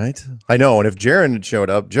 what? Right. I know. And if Jaron had showed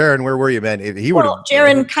up, Jaron, where were you, man? He would have.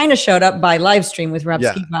 Jaron kind of showed up by live stream with Rob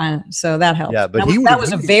Skiba, so that helped. Yeah, but that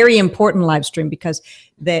was a very important live stream because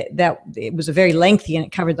that it was a very lengthy and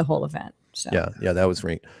it covered the whole event. So yeah, that was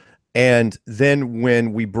great. And then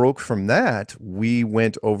when we broke from that, we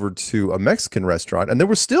went over to a Mexican restaurant, and there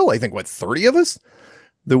were still, I think, 30 of us.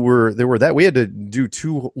 There were that we had to do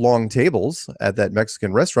 2 long tables at that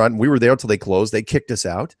Mexican restaurant. We were there until they closed. They kicked us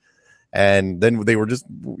out. And then they were just,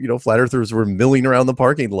 flat earthers were milling around the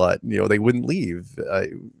parking lot. They wouldn't leave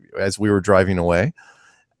as we were driving away.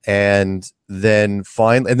 And then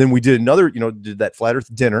we did another, did that flat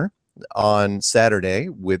earth dinner on Saturday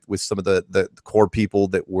with some of the core people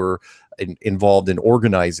that were involved in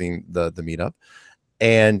organizing the meetup.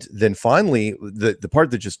 And then finally, the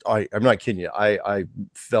part that just, I'm not kidding you, I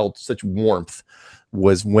felt such warmth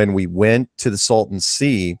was when we went to the Salton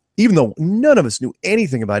Sea. Even though none of us knew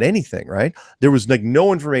anything about anything, right? There was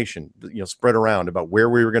no information, spread around about where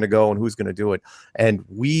we were going to go and who's going to do it. And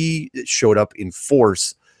we showed up in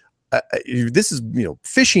force. This is,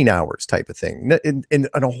 fishing hours type of thing in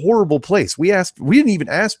a horrible place. We didn't even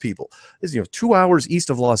ask people. This is, 2 hours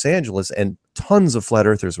east of Los Angeles, and tons of flat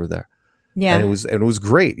earthers were there. Yeah. And it was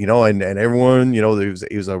great, and everyone,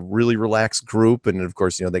 it was a really relaxed group. And of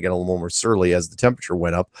course, they got a little more surly as the temperature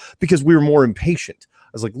went up because we were more impatient.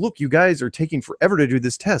 I was like, look, you guys are taking forever to do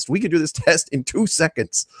this test. We could do this test in 2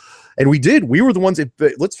 seconds. And we did. We were the ones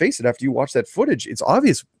let's face it, after you watch that footage, it's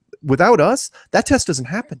obvious without us, that test doesn't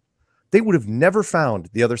happen. They would have never found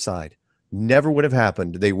the other side. Never would have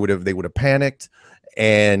happened. They would have panicked,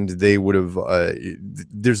 and they would have,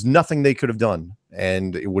 there's nothing they could have done,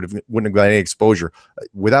 and it wouldn't have got any exposure.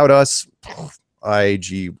 Without us,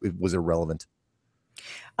 it was irrelevant.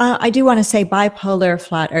 I do want to say Bipolar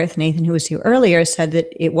Flat Earth, Nathan, who was here earlier, said that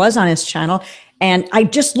it was on his channel. And I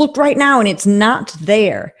just looked right now and it's not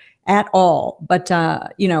there at all. But,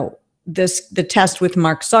 the test with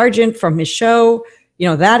Mark Sargent from his show,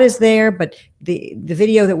 that is there. But the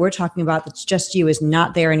video that we're talking about that's just you is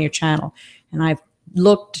not there on your channel. And I've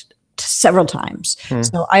looked several times.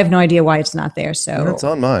 So I have no idea why it's not there. So it's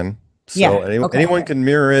on mine. So anyone can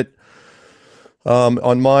mirror it.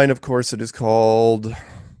 On mine, of course, it is called...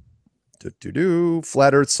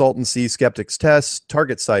 Flat Earth Salton Sea Skeptics Test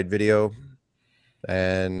target side video,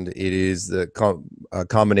 and it is the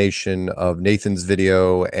combination of Nathan's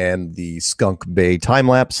video and the Skunk Bay time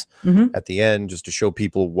lapse at the end, just to show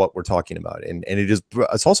people what we're talking about. And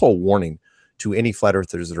it's also a warning to any flat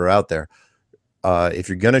earthers that are out there. If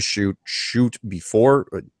you're gonna shoot before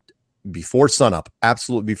sunup,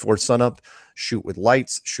 absolutely before sunup. Shoot with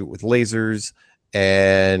lights, shoot with lasers.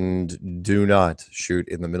 And do not shoot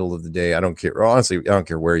in the middle of the day. I don't care. Honestly, I don't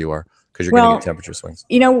care where you are, because you're going to get temperature swings.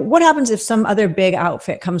 What happens if some other big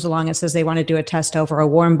outfit comes along and says they want to do a test over a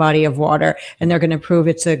warm body of water and they're going to prove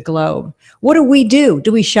it's a globe? What do we do?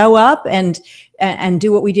 Do we show up and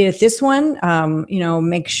do what we did at this one?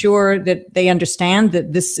 Make sure that they understand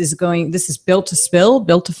that this is built to spill,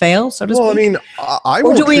 built to fail, so to speak. Well, I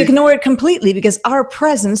mean, or do we ignore it completely because our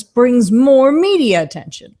presence brings more media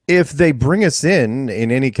attention? If they bring us in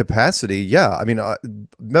any capacity, yeah. I mean,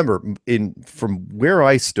 remember, from where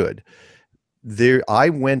I stood there, I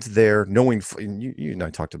went there knowing, you and I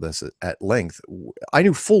talked about this at length. I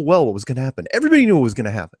knew full well what was going to happen. Everybody knew what was going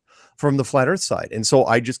to happen from the flat earth side. And so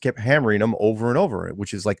I just kept hammering them over and over,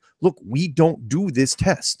 which is like, look, we don't do this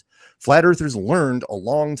test. Flat earthers learned a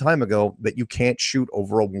long time ago that you can't shoot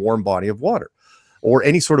over a warm body of water or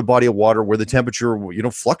any sort of body of water where the temperature,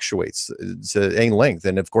 fluctuates to any length.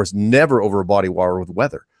 And of course, never over a body of water with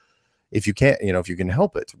weather. If you can't, if you can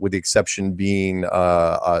help it, with the exception being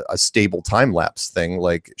a stable time lapse thing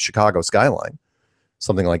like Chicago skyline,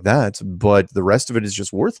 something like that. But the rest of it is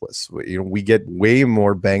just worthless. We get way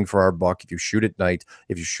more bang for our buck if you shoot at night,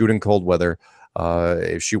 if you shoot in cold weather,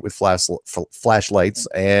 if you shoot with flashlights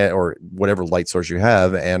or whatever light source you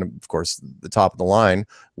have. And of course, the top of the line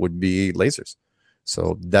would be lasers.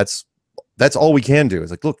 So that's That's all we can do. Is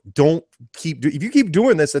like, look, don't if you keep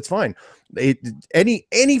doing this, that's fine.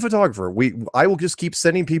 Any photographer, I will just keep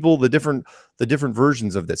sending people the different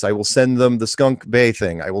versions of this. I will send them the Skunk Bay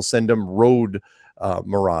thing. I will send them road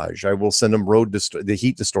mirage. I will send them the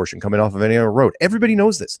heat distortion coming off of any other road. Everybody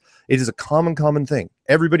knows this. It is a common thing.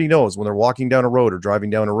 Everybody knows when they're walking down a road or driving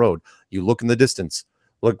down a road, you look in the distance,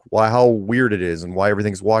 look how weird it is and why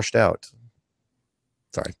everything's washed out.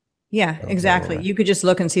 Sorry. Yeah, exactly. You could just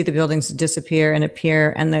look and see the buildings disappear and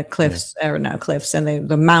appear, and the cliffs, or not cliffs, and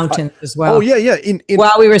the mountains as well. Oh yeah.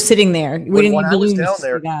 While we were sitting there, we didn't need balloons down to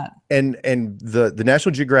there, see that. And the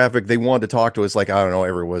National Geographic, they wanted to talk to us like, I don't know,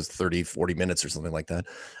 every was 30, 40 minutes or something like that.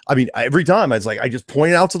 I mean, every time I was like, I just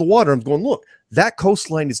pointed out to the water. I'm going, look, that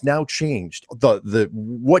coastline is now changed. The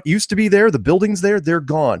what used to be there, the buildings there, they're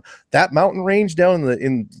gone. That mountain range down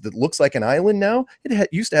that looks like an island now, it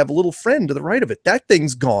used to have a little friend to the right of it. That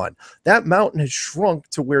thing's gone. That mountain has shrunk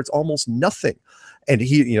to where it's almost nothing. And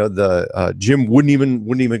Jim wouldn't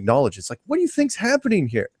even acknowledge. It's like, what do you think's happening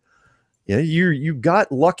here? Yeah, you got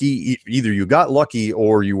lucky. Either you got lucky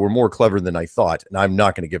or you were more clever than I thought. And I'm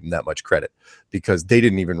not going to give them that much credit, because they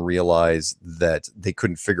didn't even realize that they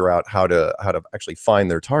couldn't figure out how to actually find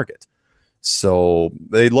their target. So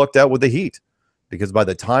they lucked out with the heat, because by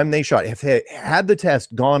the time they shot, if had the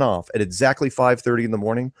test gone off at exactly 5:30 in the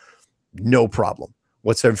morning, no problem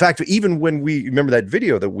whatsoever. In fact, even when we remember that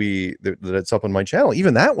video that's up on my channel,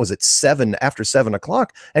 even that was at after 7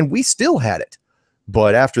 o'clock, and we still had it.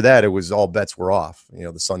 But after that, it was all bets were off.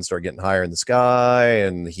 The sun started getting higher in the sky,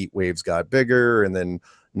 and the heat waves got bigger. And then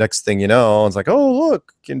next thing you know, it's like, oh,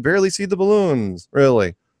 look, can barely see the balloons.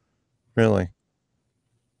 Really?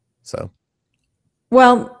 So.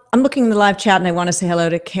 Well, I'm looking in the live chat, and I want to say hello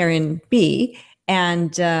to Karen B.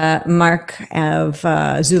 and Mark of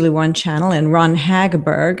Zulu One channel, and Ron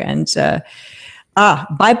Hageberg, and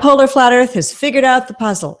Bipolar Flat Earth has figured out the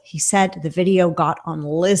puzzle. He said the video got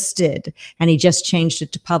unlisted, and he just changed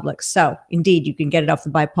it to public. So indeed, you can get it off the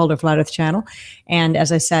Bipolar Flat Earth channel. And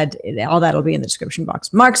as I said, all that will be in the description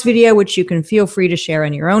box. Mark's video, which you can feel free to share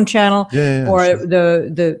on your own channel, or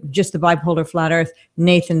sure. Just the Bipolar Flat Earth,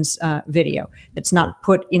 Nathan's video. That's not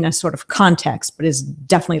put in a sort of context, but is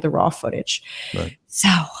definitely the raw footage. Right. So,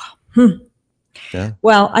 yeah.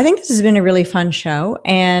 Well, I think this has been a really fun show,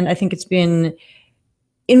 and I think it's been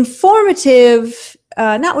informative,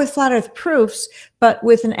 not with flat earth proofs, but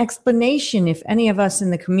with an explanation. If any of us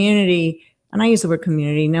in the community, and I use the word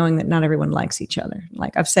community, knowing that not everyone likes each other.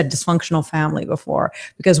 Like I've said, dysfunctional family before,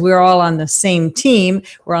 because we're all on the same team,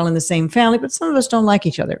 we're all in the same family, but some of us don't like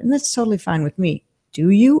each other, and that's totally fine with me.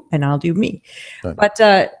 Do you, and I'll do me. Right. But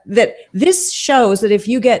that this shows that if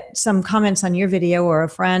you get some comments on your video, or a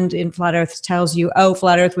friend in Flat Earth tells you, oh,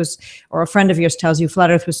 Flat Earth was, or a friend of yours tells you Flat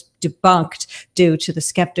Earth was debunked due to the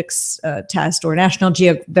skeptics test, or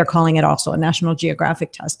they're calling it also a National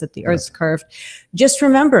Geographic test that the Earth's curved. Just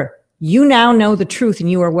remember, you now know the truth, and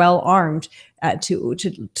you are well armed to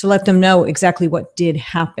let them know exactly what did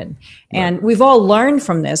happen. And we've all learned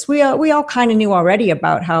from this. We all kind of knew already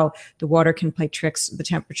about how the water can play tricks with the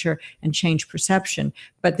temperature and change perception.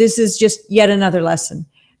 But this is just yet another lesson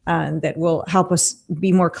that will help us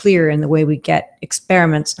be more clear in the way we get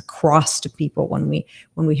experiments across to people when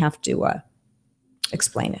we have to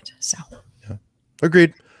explain it. So, yeah.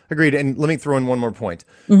 Agreed. And let me throw in one more point.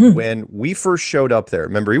 Mm-hmm. When we first showed up there,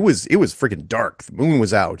 remember, it was freaking dark. The moon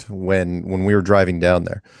was out when we were driving down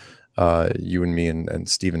there, you and me and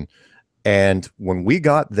Stephen. And when we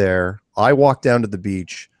got there, I walked down to the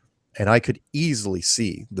beach, and I could easily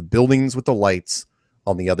see the buildings with the lights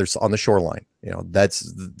on the shoreline.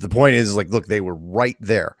 That's the point. Is like, look, they were right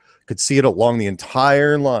there. Could see it along the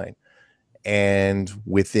entire line. And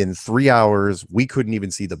within 3 hours, we couldn't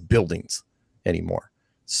even see the buildings anymore.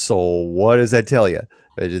 So what does that tell you?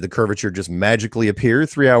 Did the curvature just magically appear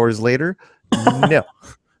 3 hours later?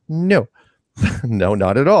 No,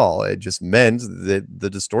 not at all. It just meant that the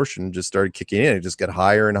distortion just started kicking in. It just got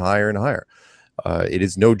higher and higher and higher. It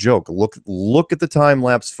is no joke. Look at the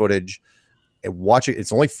time-lapse footage and watch it.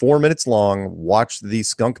 It's only 4 minutes long. Watch the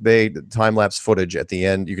Skunk Bay time-lapse footage at the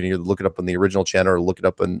end. You can either look it up on the original channel or look it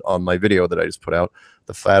up on my video that I just put out,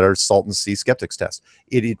 the Flat Earth Salton Sea Skeptics Test.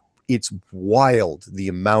 It's wild, the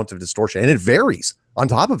amount of distortion, and it varies on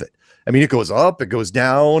top of it. I mean, it goes up, it goes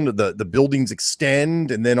down, the buildings extend,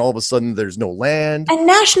 and then all of a sudden there's no land. And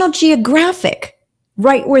National Geographic,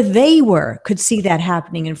 right where they were, could see that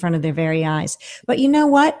happening in front of their very eyes. But you know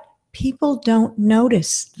what? People don't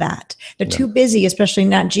notice that. They're too busy, especially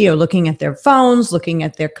Nat Geo, looking at their phones, looking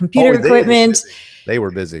at their computer equipment. They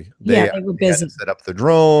were busy. They were busy. Had to set up the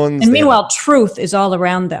drones. And meanwhile, truth is all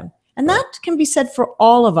around them. And that can be said for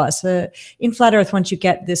all of us. In Flat Earth, once you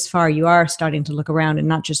get this far, you are starting to look around and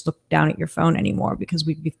not just look down at your phone anymore, because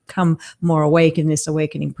we've become more awake in this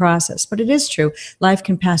awakening process. But it is true. Life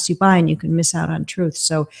can pass you by and you can miss out on truth.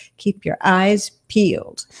 So keep your eyes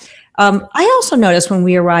peeled. I also noticed when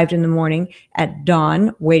we arrived in the morning at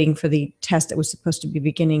dawn, waiting for the test that was supposed to be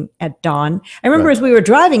beginning at dawn. I remember as we were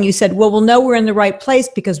driving, you said, well, we'll know we're in the right place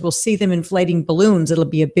because we'll see them inflating balloons. It'll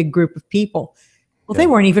be a big group of people. Well, they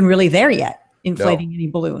weren't even really there yet, inflating any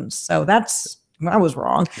balloons. So I was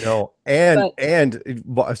wrong. No, I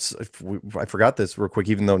forgot this real quick,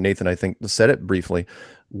 even though Nathan, I think, said it briefly,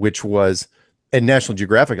 which was, and National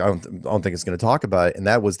Geographic, I don't think it's going to talk about it, and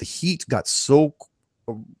that was the heat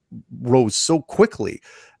rose so quickly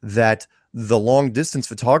that the long distance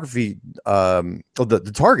photography,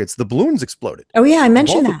 the targets, the balloons exploded. Oh yeah, I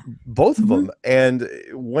mentioned both of them. And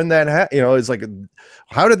when that it's like,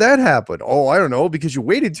 how did that happen? Oh, I don't know, because you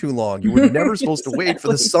waited too long. You were never supposed to wait for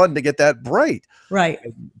the sun to get that bright, right?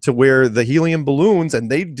 To where the helium balloons, and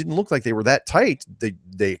they didn't look like they were that tight.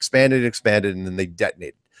 They expanded, and then they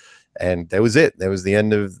detonated. And that was it. That was the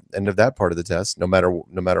end of that part of the test, no matter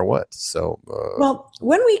what. So, well,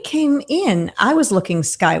 when we came in, I was looking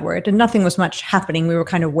skyward and nothing was much happening. We were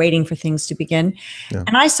kind of waiting for things to begin. Yeah.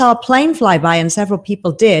 And I saw a plane fly by, and several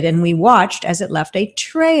people did. And we watched as it left a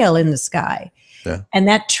trail in the sky. Yeah. And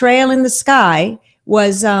that trail in the sky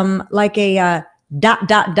was like a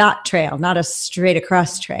dot trail, not a straight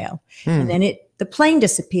across trail. And then the plane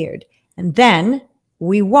disappeared. And then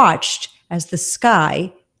we watched as the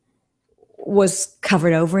sky was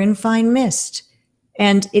covered over in fine mist.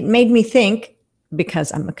 And it made me think,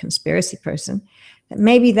 because I'm a conspiracy person, that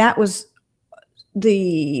maybe that was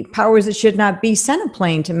the powers that should not be sent a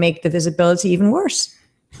plane to make the visibility even worse.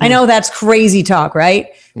 I know that's crazy talk, right?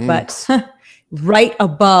 But right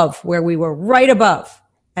above where we were, right above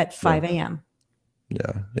at 5 a.m.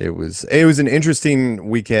 Yeah, it was an interesting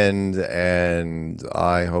weekend, and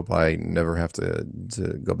I hope I never have to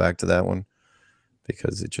go back to that one.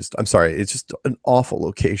 Because it's just an awful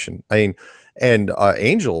location. I mean, and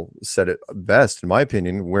Angel said it best, in my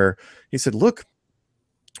opinion, where he said, look,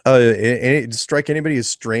 it strike anybody as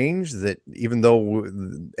strange that even though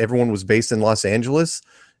everyone was based in Los Angeles,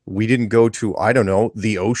 we didn't go to, I don't know,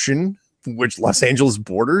 the ocean, which Los Angeles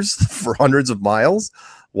borders for hundreds of miles.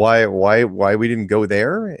 Why we didn't go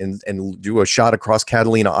there and do a shot across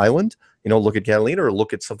Catalina Island? Look at Catalina or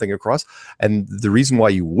look at something across. And the reason why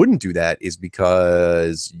you wouldn't do that is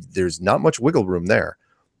because there's not much wiggle room there.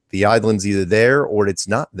 The island's either there or it's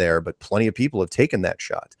not there, but plenty of people have taken that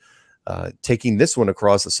shot. Taking this one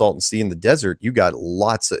across the Salton Sea in the desert, you got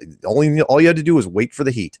lots of, all you had to do was wait for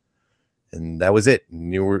the heat. And that was it.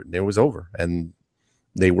 And it was over. And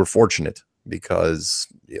they were fortunate because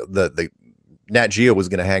the Nat Geo was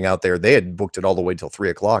going to hang out there. They had booked it all the way till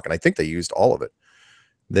 3 o'clock. And I think they used all of it.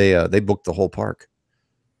 They booked the whole park,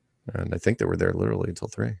 and I think they were there literally until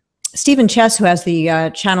 3. Stephen Chess, who has the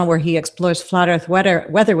channel where he explores flat Earth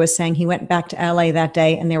weather, was saying he went back to LA that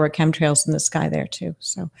day, and there were chemtrails in the sky there too.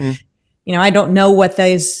 So, I don't know what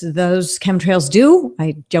those chemtrails do.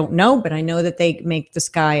 I don't know, but I know that they make the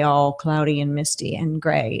sky all cloudy and misty and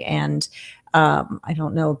gray. And I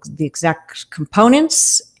don't know the exact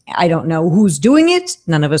components. I don't know who's doing it.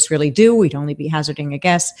 None of us really do. We'd only be hazarding a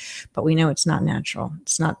guess, but we know it's not natural.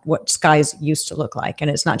 It's not what skies used to look like. And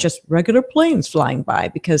it's not just regular planes flying by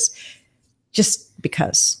because,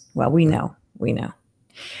 well, we know.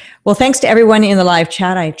 Well, thanks to everyone in the live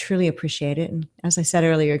chat. I truly appreciate it. And as I said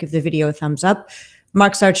earlier, give the video a thumbs up.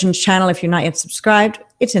 Mark Sargent's channel, if you're not yet subscribed,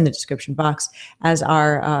 it's in the description box, as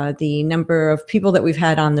are the number of people that we've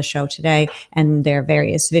had on the show today and their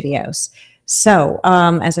various videos. So,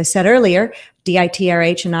 as I said earlier,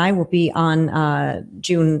 DITRH and I will be on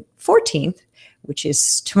June 14th, which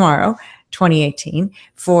is tomorrow, 2018,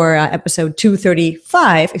 for episode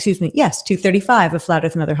 235, 235 of Flat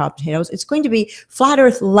Earth and Other Hot Potatoes. It's going to be Flat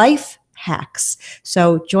Earth Life Hacks.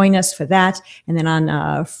 So join us for that. And then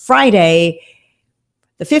on Friday,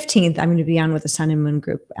 the 15th, I'm going to be on with the Sun and Moon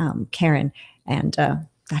group, Karen. And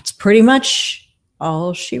that's pretty much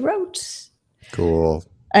all she wrote. Cool.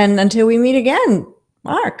 And until we meet again,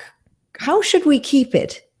 Mark, how should we keep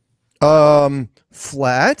it?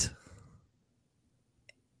 Flat?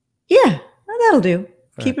 Yeah, that'll do.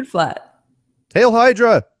 Keep it flat. Hail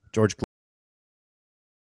Hydra, George.